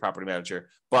top of your property manager,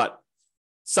 but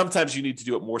sometimes you need to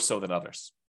do it more so than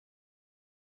others.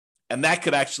 And that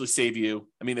could actually save you.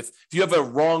 I mean, if you have a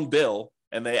wrong bill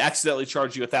and they accidentally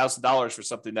charge you $1,000 for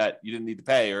something that you didn't need to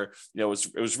pay, or it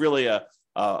was really a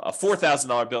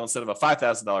 $4,000 bill instead of a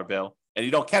 $5,000 bill, and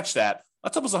you don't catch that,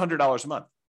 that's almost $100 a month.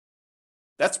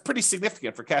 That's pretty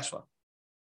significant for cash flow.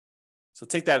 So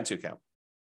take that into account.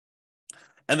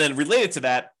 And then related to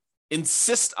that,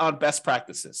 insist on best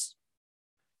practices.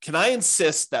 Can I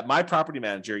insist that my property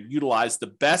manager utilize the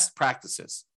best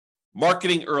practices?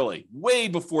 Marketing early, way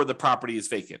before the property is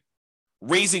vacant.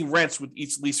 Raising rents with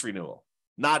each lease renewal.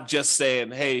 Not just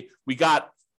saying, hey, we got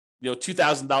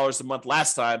 $2,000 a month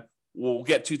last time, we'll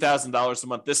get $2,000 a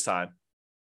month this time.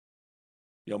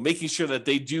 Making sure that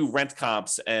they do rent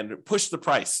comps and push the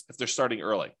price if they're starting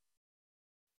early.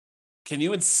 Can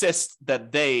you insist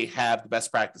that they have the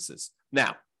best practices?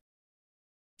 Now,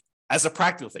 as a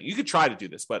practical thing, you could try to do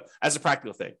this, but as a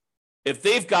practical thing, if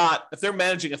they're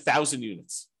managing 1,000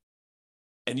 units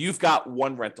and you've got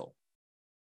one rental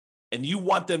and you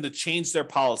want them to change their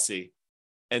policy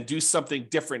and do something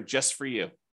different just for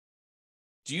you,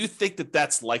 do you think that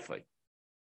that's likely?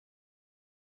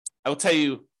 I will tell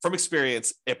you from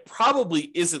experience, it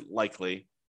probably isn't likely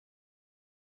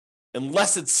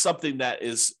unless it's something that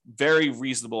is very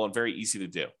reasonable and very easy to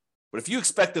do. But if you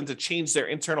expect them to change their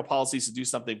internal policies to do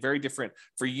something very different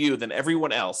for you than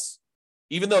everyone else,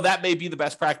 even though that may be the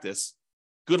best practice,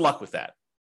 good luck with that.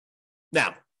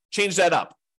 Now, change that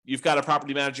up. You've got a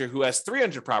property manager who has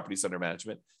 300 properties under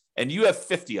management, and you have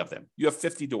 50 of them. You have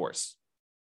 50 doors.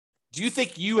 Do you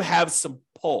think you have some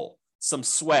pull, some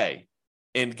sway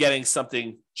in getting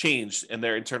something changed in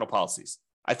their internal policies?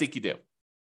 I think you do.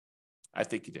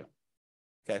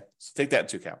 Okay, so take that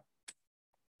into account.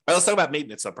 All right, let's talk about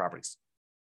maintenance on properties.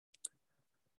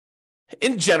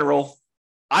 In general,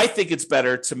 I think it's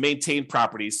better to maintain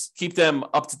properties, keep them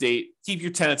up to date, keep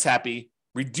your tenants happy,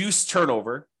 reduce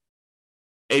turnover.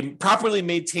 A properly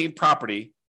maintained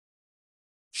property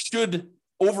should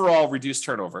overall reduce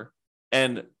turnover,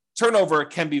 and turnover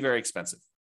can be very expensive.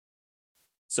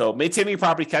 So maintaining your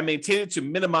property, can maintain it to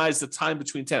minimize the time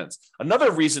between tenants.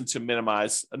 Another reason to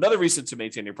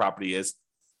maintain your property is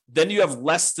then you have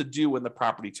less to do when the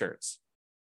property turns.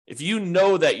 If you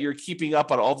know that you're keeping up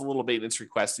on all the little maintenance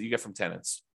requests that you get from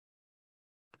tenants,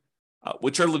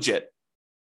 which are legit,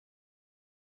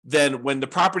 then when the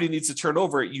property needs to turn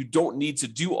over, you don't need to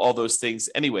do all those things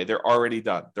anyway. They're already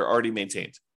done. They're already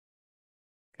maintained.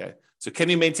 Okay. So can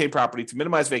you maintain property to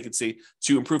minimize vacancy,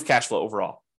 to improve cash flow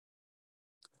overall?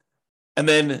 And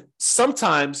then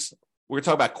sometimes we're going to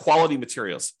talk about quality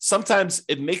materials. Sometimes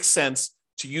it makes sense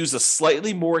to use a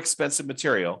slightly more expensive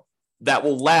material that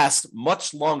will last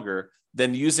much longer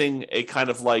than using a kind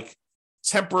of like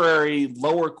temporary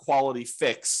lower quality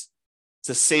fix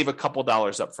to save a couple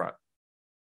dollars up front.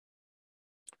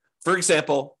 For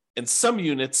example, in some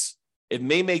units, it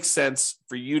may make sense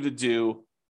for you to do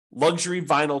luxury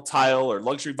vinyl tile or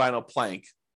luxury vinyl plank,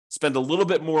 spend a little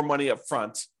bit more money up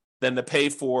front than to pay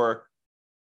for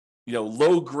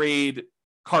low grade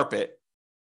carpet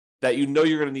that you know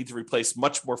you're going to need to replace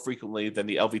much more frequently than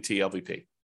the LVT, LVP.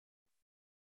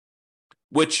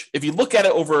 Which, if you look at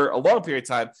it over a long period of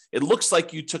time, it looks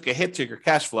like you took a hit to your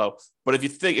cash flow. But if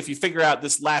you figure out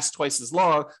this lasts twice as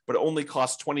long, but it only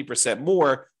costs 20%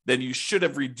 more, then you should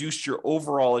have reduced your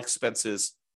overall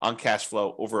expenses on cash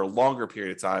flow over a longer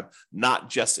period of time, not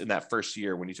just in that first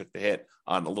year when you took the hit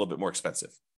on a little bit more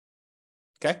expensive.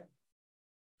 Okay?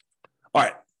 All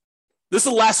right. This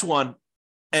is the last one.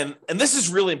 And this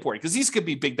is really important because these could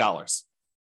be big dollars.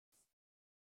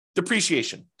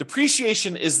 Depreciation.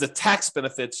 Depreciation is the tax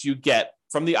benefits you get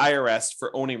from the IRS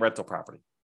for owning rental property.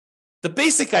 The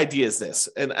basic idea is this,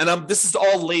 and this is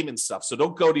all layman stuff. So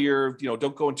don't go to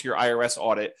don't go into your IRS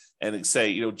audit and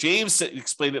say, James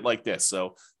explained it like this.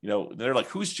 So, they're like,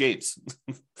 who's James?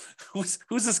 who's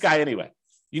this guy anyway?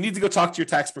 You need to go talk to your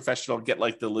tax professional and get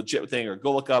like the legit thing, or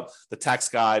go look up the tax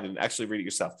guide and actually read it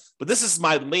yourself. But this is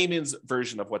my layman's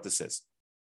version of what this is.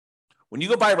 When you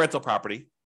go buy a rental property,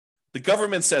 the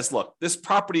government says, look, this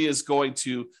property is going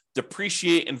to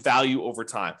depreciate in value over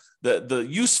time. The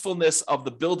usefulness of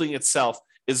the building itself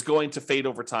is going to fade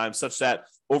over time, such that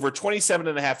over 27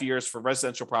 and a half years for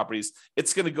residential properties,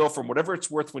 it's going to go from whatever it's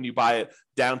worth when you buy it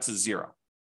down to zero.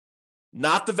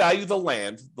 Not the value of the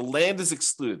land. The land is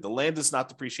excluded. The land does not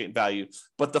depreciate in value,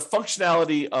 but the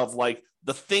functionality of like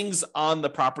the things on the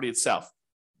property itself,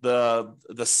 the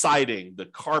siding, the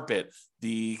carpet,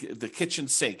 the kitchen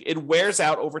sink, it wears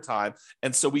out over time.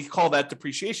 And so we call that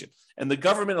depreciation. And the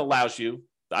government allows you,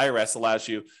 the IRS allows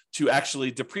you to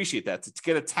actually depreciate that, to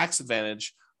get a tax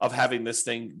advantage of having this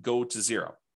thing go to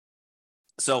zero.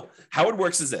 So how it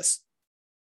works is this.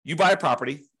 You buy a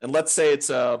property, and let's say it's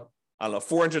a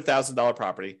 $400,000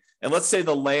 property. And let's say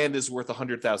the land is worth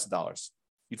 $100,000.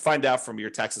 You'd find out from your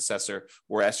tax assessor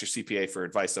or ask your CPA for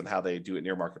advice on how they do it in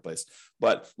your marketplace.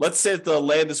 But let's say that the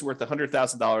land is worth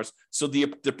 $100,000. So the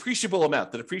depreciable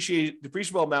amount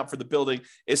for the building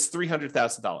is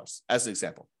 $300,000 as an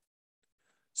example.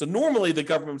 So normally the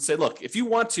government would say, look, if you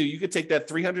want to, you could take that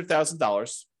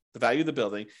 $300,000, the value of the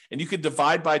building, and you could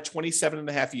divide by 27 and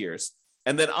a half years.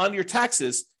 And then on your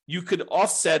taxes, you could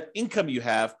offset income you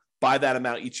have by that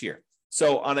amount each year.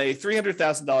 So on a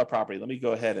 $300,000 property, let me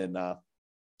go ahead and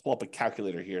pull up a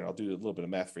calculator here, and I'll do a little bit of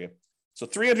math for you. So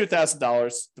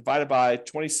 $300,000 divided by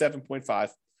 27.5.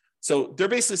 So they're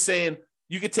basically saying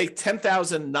you could take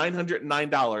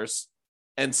 $10,909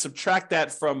 and subtract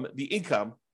that from the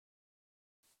income.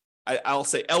 I'll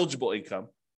say eligible income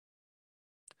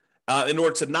in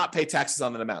order to not pay taxes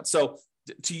on that amount. So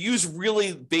to use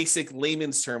really basic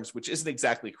layman's terms, which isn't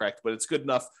exactly correct, but it's good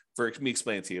enough for me to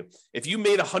explain it to you. If you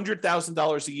made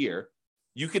 $100,000 a year,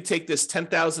 you could take this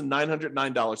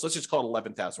 $10,909. Let's just call it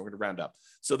 $11,000. We're going to round up.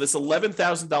 So this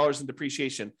 $11,000 in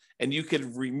depreciation, and you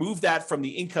could remove that from the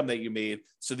income that you made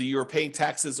so that you're paying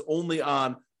taxes only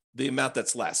on the amount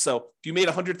that's less. So if you made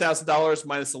 $100,000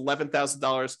 minus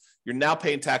 $11,000, you're now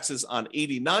paying taxes on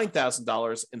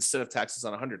 $89,000 instead of taxes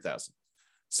on $100,000.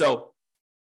 So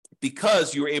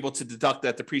because you were able to deduct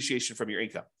that depreciation from your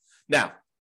income. Now,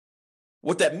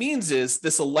 what that means is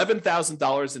this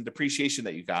 $11,000 in depreciation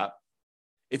that you got,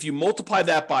 if you multiply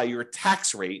that by your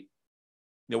tax rate,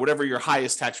 whatever your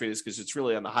highest tax rate is, because it's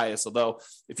really on the highest, although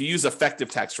if you use effective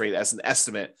tax rate as an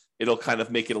estimate, it'll kind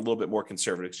of make it a little bit more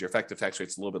conservative because your effective tax rate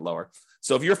is a little bit lower.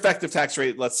 So if your effective tax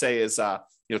rate, let's say, is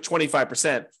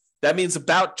 25%, that means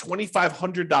about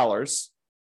 $2,500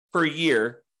 per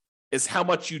year is how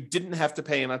much you didn't have to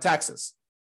pay in on taxes,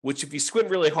 which if you squint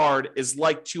really hard is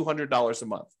like $200 a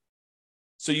month.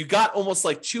 So you got almost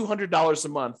like $200 a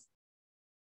month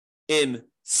in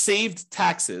saved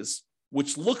taxes,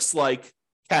 which looks like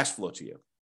cash flow to you.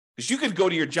 Because you could go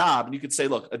to your job and you could say,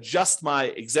 look, adjust my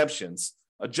exemptions,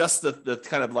 adjust the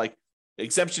kind of like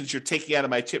exemptions you're taking out of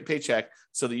my paycheck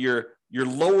so that you're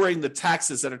lowering the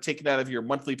taxes that are taken out of your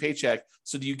monthly paycheck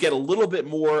so that you get a little bit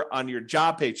more on your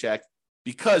job paycheck,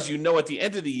 because at the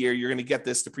end of the year, you're going to get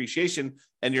this depreciation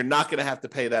and you're not going to have to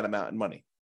pay that amount in money.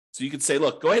 So you could say,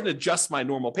 look, go ahead and adjust my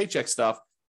normal paycheck stuff,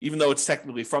 even though it's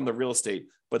technically from the real estate.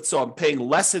 But so I'm paying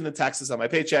less in the taxes on my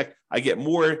paycheck. I get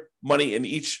more money in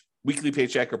each weekly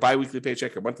paycheck or biweekly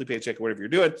paycheck or monthly paycheck or whatever you're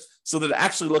doing, so that it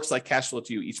actually looks like cash flow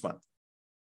to you each month.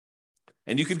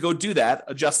 And you could go do that,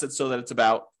 adjust it so that it's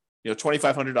about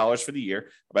 $2,500 for the year,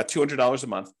 about $200 a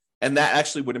month. And that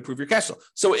actually would improve your cash flow.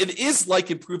 So it is like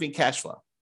improving cash flow,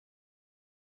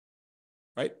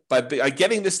 right? By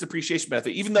getting this depreciation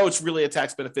benefit, even though it's really a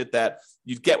tax benefit that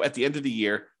you'd get at the end of the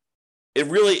year, it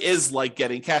really is like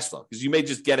getting cash flow, because you may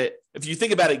just get it. If you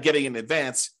think about it, getting in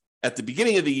advance at the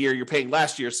beginning of the year, you're paying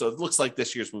last year. So it looks like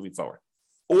this year's moving forward.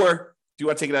 Or if you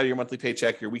want to take it out of your monthly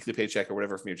paycheck, your weekly paycheck, or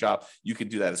whatever from your job, you can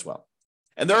do that as well.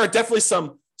 And there are definitely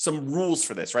some rules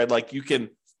for this, right? Like if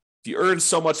you earn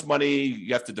so much money,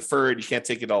 you have to defer it. You can't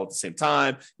take it all at the same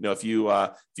time. If you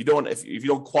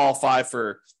don't qualify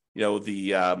for,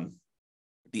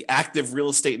 the active real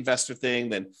estate investor thing,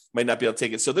 then you might not be able to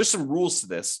take it. So there's some rules to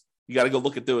this. You got to go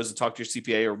look at those and talk to your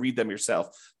CPA or read them yourself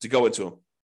to go into them.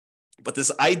 But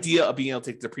this idea of being able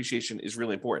to take depreciation is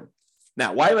really important.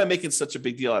 Now, why am I making such a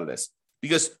big deal out of this?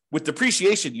 Because with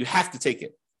depreciation, you have to take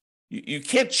it. You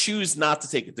can't choose not to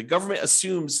take it. The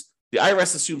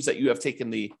IRS assumes that you have taken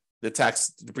the tax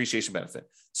depreciation benefit.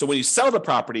 So when you sell the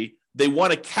property, they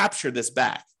want to capture this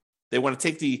back. They want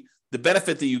to take the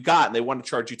benefit that you got and they want to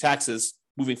charge you taxes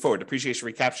moving forward, depreciation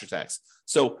recapture tax.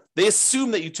 So they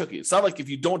assume that you took it. It's not like if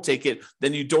you don't take it,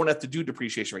 then you don't have to do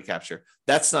depreciation recapture.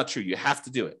 That's not true. You have to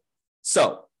do it.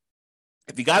 So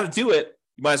if you got to do it,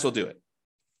 you might as well do it.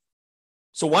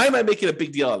 So why am I making a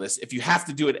big deal of this if you have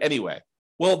to do it anyway?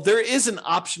 Well, there is an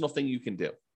optional thing you can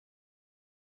do.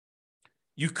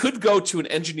 You could go to an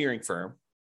engineering firm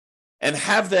and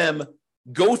have them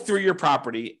go through your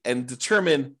property and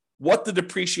determine what the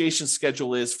depreciation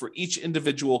schedule is for each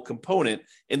individual component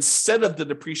instead of the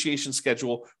depreciation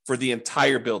schedule for the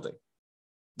entire building.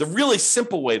 The really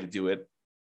simple way to do it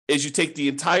is you take the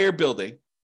entire building,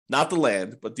 not the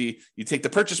land, but you take the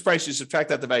purchase price, you subtract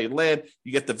out the value of the land,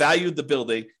 you get the value of the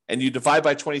building, and you divide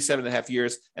by 27 and a half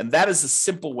years, and that is a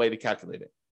simple way to calculate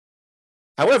it.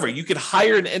 However, you could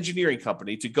hire an engineering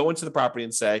company to go into the property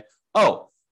and say, oh,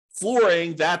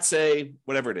 flooring, that's a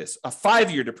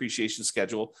 5-year depreciation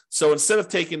schedule. So instead of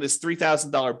taking this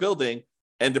 $3,000 building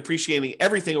and depreciating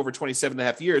everything over 27 and a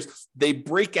half years, they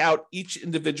break out each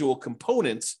individual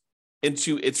component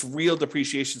into its real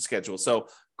depreciation schedule. So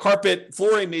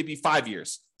flooring may be 5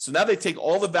 years. So now they take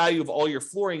all the value of all your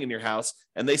flooring in your house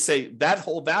and they say that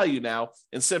whole value now,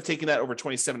 instead of taking that over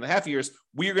 27 and a half years,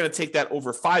 we're going to take that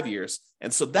over 5 years.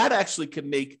 And so that actually can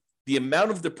make the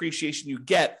amount of depreciation you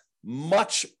get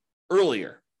much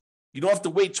earlier. You don't have to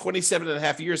wait 27 and a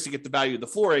half years to get the value of the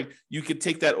flooring. You can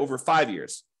take that over 5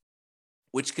 years,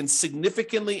 which can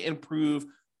significantly improve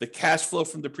the cash flow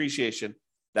from depreciation,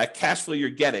 that cash flow you're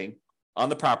getting on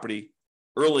the property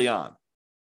early on.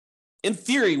 In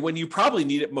theory, when you probably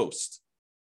need it most.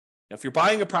 Now, if you're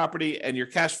buying a property and your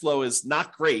cash flow is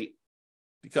not great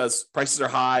because prices are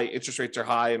high, interest rates are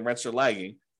high, and rents are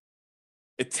lagging,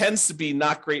 it tends to be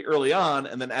not great early on.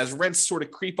 And then as rents sort of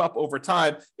creep up over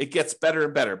time, it gets better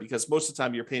and better because most of the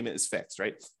time your payment is fixed,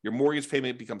 right? Your mortgage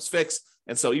payment becomes fixed.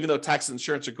 And so even though tax and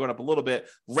insurance are going up a little bit,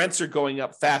 rents are going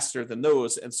up faster than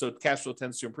those. And so cash flow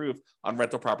tends to improve on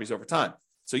rental properties over time.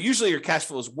 So usually your cash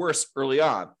flow is worse early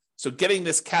on. So getting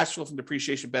this cash flow from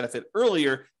depreciation benefit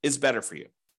earlier is better for you.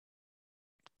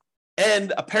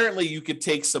 And apparently you could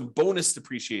take some bonus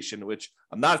depreciation, which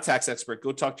I'm not a tax expert.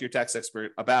 Go talk to your tax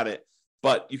expert about it.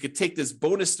 But you could take this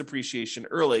bonus depreciation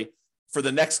early for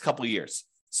the next couple of years.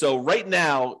 So right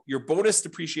now, your bonus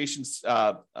depreciation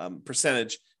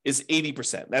percentage is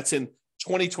 80%. That's in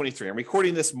 2023. I'm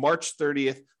recording this March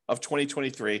 30th of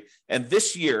 2023. And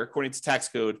this year, according to tax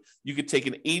code, you could take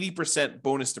an 80%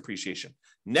 bonus depreciation.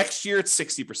 Next year, it's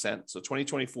 60%. So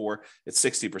 2024, it's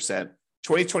 60%.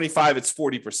 2025, it's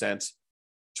 40%.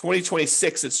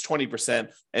 2026, it's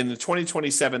 20%. And in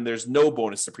 2027, there's no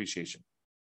bonus depreciation.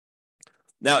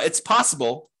 Now, it's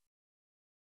possible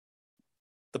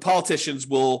the politicians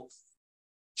will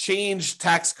change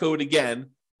tax code again,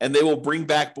 and they will bring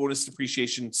back bonus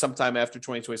depreciation sometime after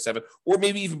 2027, or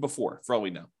maybe even before, for all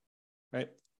we know, right?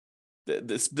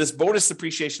 This bonus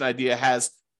depreciation idea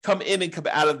has come in and come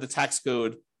out of the tax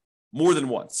code more than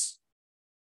once.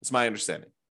 It's my understanding.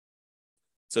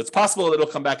 So it's possible that it'll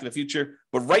come back in the future,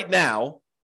 but right now,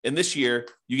 in this year,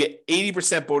 you get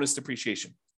 80% bonus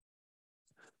depreciation.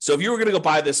 So if you were going to go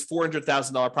buy this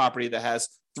 $400,000 property that has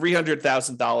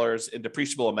 $300,000 in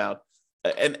depreciable amount,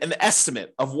 an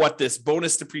estimate of what this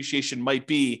bonus depreciation might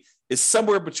be is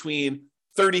somewhere between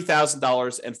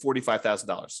 $30,000 and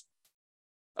 $45,000.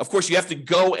 Of course, you have to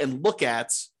go and look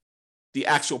at the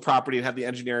actual property and have the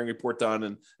engineering report done,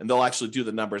 and they'll actually do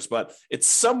the numbers. But it's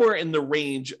somewhere in the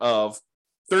range of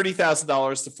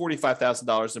 $30,000 to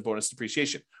 $45,000 in bonus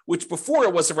depreciation, which before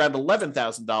it was around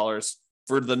 $11,000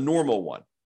 for the normal one.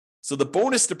 So the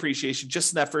bonus depreciation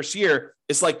just in that first year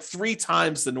is like 3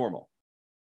 times the normal.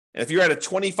 And if you're at a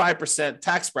 25%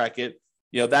 tax bracket,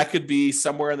 that could be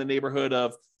somewhere in the neighborhood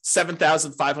of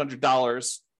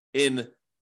 $7,500 in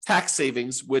tax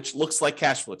savings, which looks like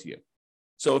cash flow to you.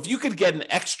 So if you could get an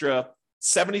extra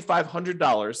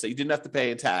 $7,500 that you didn't have to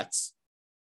pay in tax,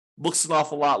 looks an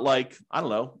awful lot like, I don't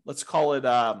know, let's call it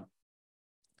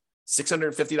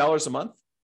 $650 a month.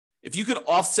 If you could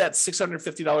offset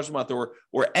 $650 a month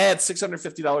or add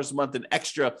 $650 a month in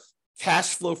extra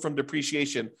cash flow from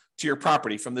depreciation to your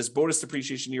property from this bonus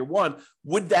depreciation year one,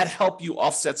 would that help you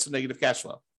offset some negative cash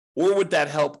flow? Or would that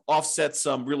help offset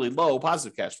some really low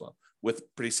positive cash flow with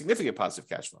pretty significant positive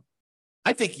cash flow?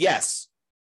 I think yes.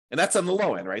 And that's on the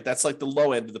low end, right? That's like the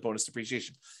low end of the bonus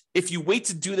depreciation. If you wait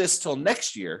to do this till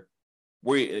next year,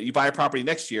 where you buy a property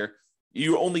next year,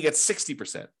 you only get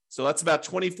 60%. So that's about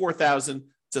 $24,000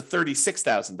 to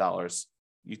 $36,000.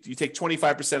 You take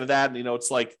 25% of that, and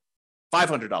it's like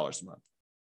 $500 a month.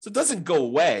 So it doesn't go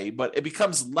away, but it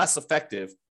becomes less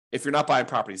effective if you're not buying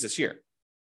properties this year.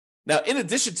 Now, in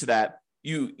addition to that,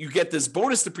 you get this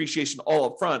bonus depreciation all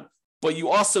up front, but you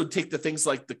also take the things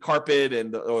like the carpet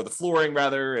or the flooring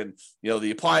rather, and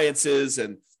the appliances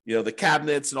and the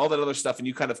cabinets and all that other stuff, and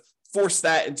you kind of force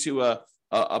that into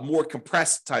a more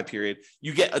compressed time period.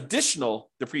 You get additional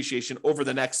depreciation over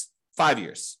the next 5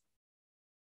 years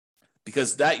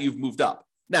because that you've moved up.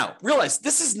 Now, realize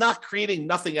this is not creating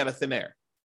nothing out of thin air.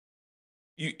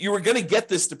 You were going to get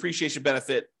this depreciation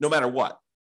benefit no matter what.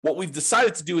 What we've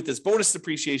decided to do with this bonus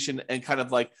depreciation and kind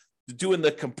of like doing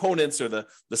the components or the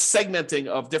segmenting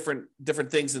of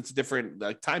different things into different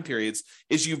time periods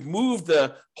is you've moved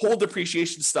the whole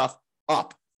depreciation stuff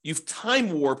up. You've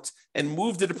time warped and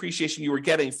moved the depreciation you were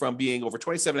getting from being over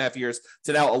 27 and a half years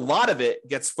to now a lot of it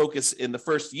gets focused in the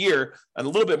first year and a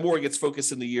little bit more gets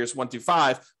focused in the years 1 through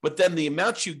 5. But then the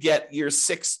amount you get years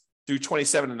 6 through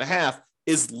 27 and a half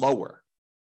is lower.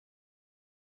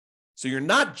 So you're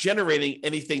not generating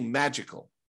anything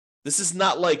magical. This is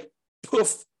not like,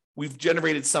 poof, we've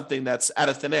generated something that's out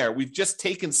of thin air. We've just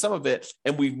taken some of it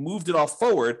and we've moved it all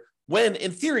forward when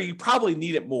in theory, you probably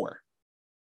need it more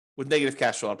with negative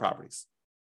cash flow on properties.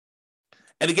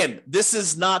 And again, this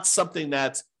is not something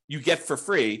that you get for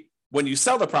free. When you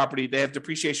sell the property, they have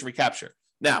depreciation recapture.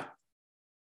 Now,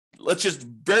 let's just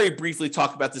very briefly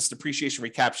talk about this depreciation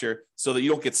recapture so that you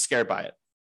don't get scared by it.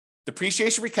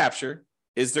 Depreciation recapture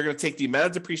is they're going to take the amount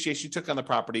of depreciation you took on the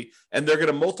property and they're going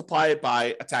to multiply it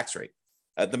by a tax rate.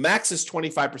 The max is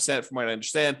 25% from what I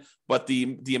understand, but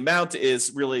the amount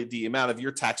is really the amount of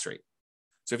your tax rate.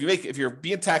 So if you're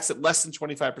being taxed at less than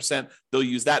 25%, they'll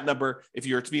use that number. If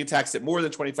you're being taxed at more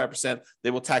than 25%,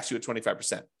 they will tax you at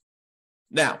 25%.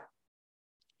 Now,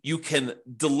 you can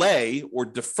delay or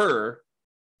defer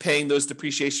paying those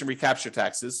depreciation recapture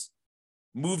taxes,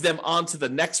 move them onto the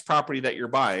next property that you're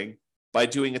buying by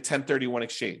doing a 1031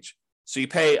 exchange. So you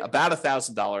pay about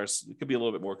 $1,000. It could be a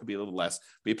little bit more, it could be a little less,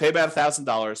 but you pay about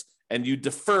 $1,000 and you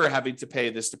defer having to pay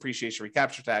this depreciation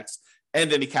recapture tax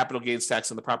and any capital gains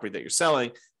tax on the property that you're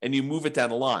selling, and you move it down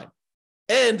the line.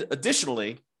 And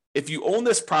additionally, if you own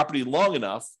this property long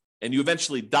enough and you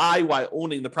eventually die while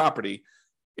owning the property,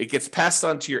 it gets passed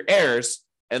on to your heirs,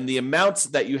 and the amounts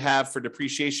that you have for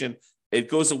depreciation, it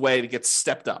goes away and it gets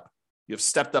stepped up. You have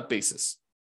stepped up basis.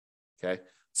 Okay.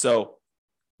 So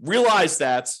realize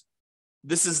that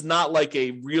this is not like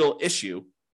a real issue.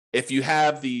 If you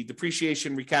have the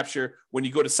depreciation recapture, when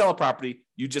you go to sell a property,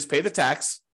 you just pay the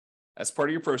tax as part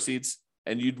of your proceeds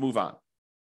and you'd move on.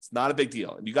 It's not a big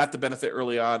deal. And you got the benefit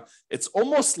early on. It's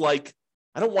almost like,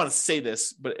 I don't want to say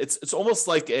this, but it's almost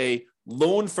like a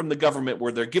loan from the government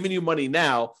where they're giving you money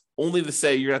now only to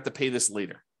say you're going to have to pay this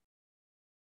later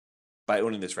by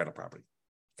owning this rental property.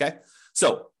 Okay.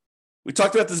 So we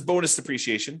talked about this bonus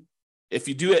depreciation. If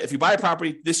you buy a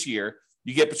property this year,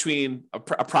 you get between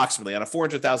approximately on a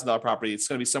 $400,000 property, it's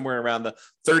going to be somewhere around the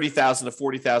 $30,000 to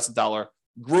 $40,000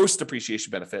 gross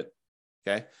depreciation benefit.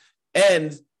 Okay.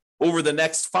 And over the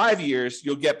next 5 years,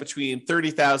 you'll get between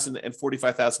 $30,000 and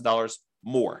 $45,000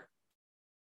 more.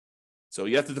 So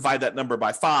you have to divide that number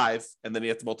by 5, and then you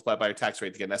have to multiply by your tax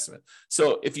rate to get an estimate.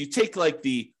 So if you take like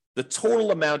the total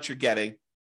amount you're getting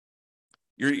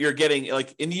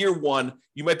like in year one,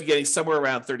 you might be getting somewhere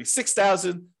around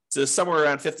 $36,000 to somewhere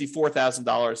around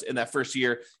 $54,000 in that first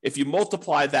year. If you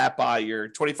multiply that by your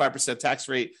 25% tax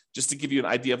rate, just to give you an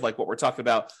idea of like what we're talking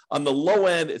about, on the low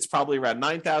end, it's probably around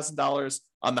 $9,000.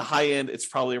 On the high end, it's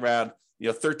probably around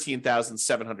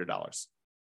 $13,700.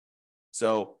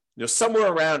 So somewhere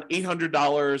around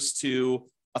 $800 to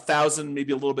 $1,000,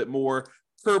 maybe a little bit more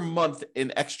per month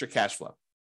in extra cash flow.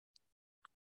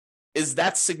 Is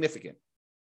that significant?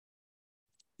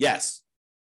 Yes,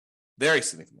 very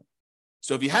significant.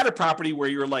 So if you had a property where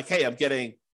you're like, hey, I'm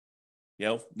getting,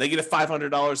 negative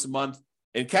 $500 a month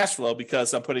in cash flow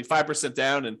because I'm putting 5%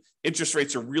 down and interest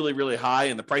rates are really, really high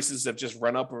and the prices have just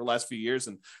run up over the last few years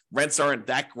and rents aren't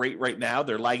that great right now.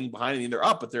 They're lagging behind. I mean, they're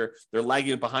up, but they're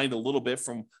lagging behind a little bit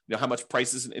from how much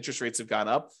prices and interest rates have gone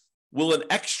up. Will an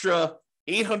extra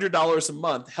 $800 a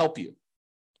month help you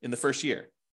in the first year?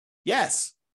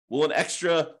 Yes. Will an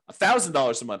extra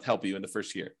 $1,000 a month help you in the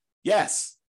first year?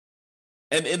 Yes.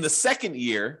 And in the second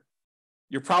year,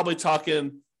 you're probably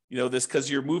talking, this because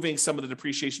you're moving some of the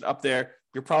depreciation up there.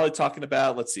 You're probably talking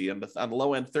about, let's see, on the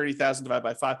low end, 30,000 divided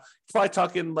by 5. You're probably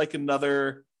talking like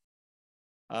another,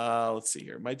 let's see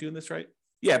here. Am I doing this right?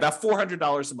 Yeah, about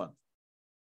 $400 a month.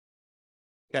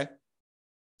 Okay.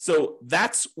 So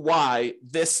that's why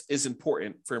this is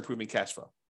important for improving cash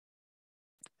flow.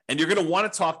 And you're going to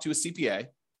want to talk to a CPA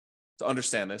to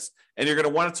understand this. And you're going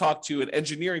to want to talk to an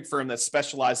engineering firm that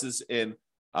specializes in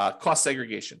cost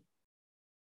segregation.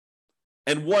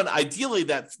 And one ideally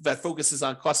that focuses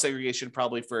on cost segregation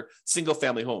probably for single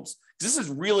family homes. This is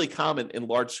really common in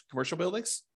large commercial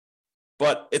buildings,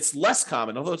 but it's less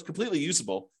common, although it's completely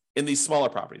usable, in these smaller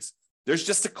properties. There's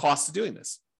just a cost to doing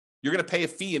this. You're going to pay a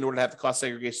fee in order to have the cost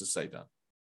segregation study done.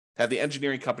 Have the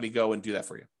engineering company go and do that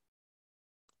for you.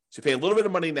 So you pay a little bit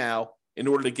of money now in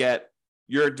order to get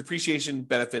your depreciation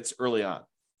benefits early on.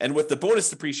 And with the bonus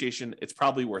depreciation, it's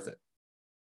probably worth it.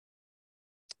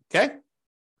 Okay?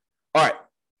 All right.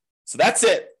 So that's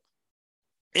it.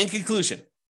 In conclusion,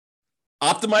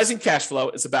 optimizing cash flow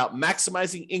is about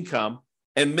maximizing income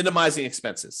and minimizing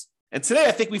expenses. And today,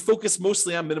 I think we focus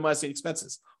mostly on minimizing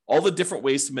expenses, all the different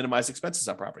ways to minimize expenses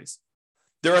on properties.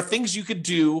 There are things you could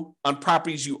do on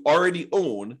properties you already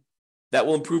own that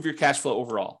will improve your cash flow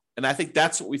overall. And I think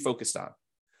that's what we focused on.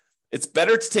 It's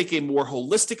better to take a more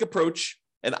holistic approach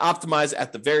and optimize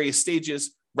at the various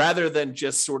stages rather than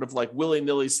just sort of like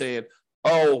willy-nilly saying,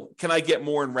 oh, can I get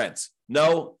more in rent?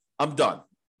 No, I'm done.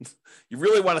 You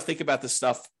really want to think about this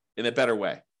stuff in a better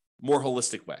way, more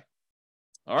holistic way.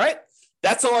 All right.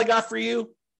 That's all I got for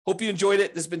you. Hope you enjoyed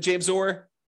it. This has been James Orr.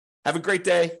 Have a great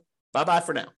day. Bye-bye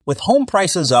for now. With home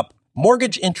prices up,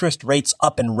 mortgage interest rates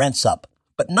up, and rents up,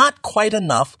 but not quite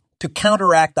enough to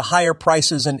counteract the higher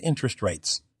prices and interest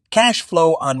rates. Cash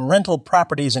flow on rental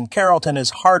properties in Carrollton is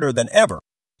harder than ever.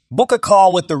 Book a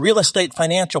call with the Real Estate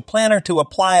Financial Planner to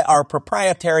apply our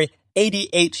proprietary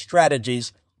 88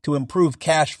 strategies to improve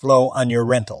cash flow on your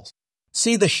rentals.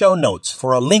 See the show notes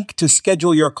for a link to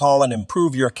schedule your call and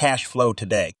improve your cash flow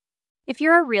today. If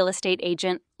you're a real estate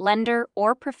agent, lender,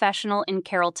 or professional in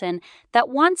Carrollton that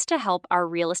wants to help our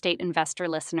real estate investor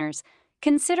listeners,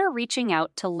 consider reaching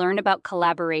out to learn about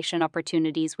collaboration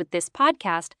opportunities with this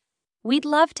podcast. We'd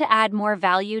love to add more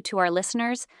value to our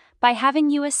listeners by having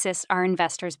you assist our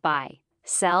investors buy,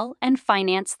 sell, and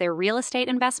finance their real estate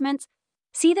investments.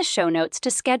 See the show notes to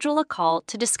schedule a call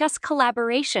to discuss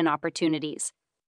collaboration opportunities.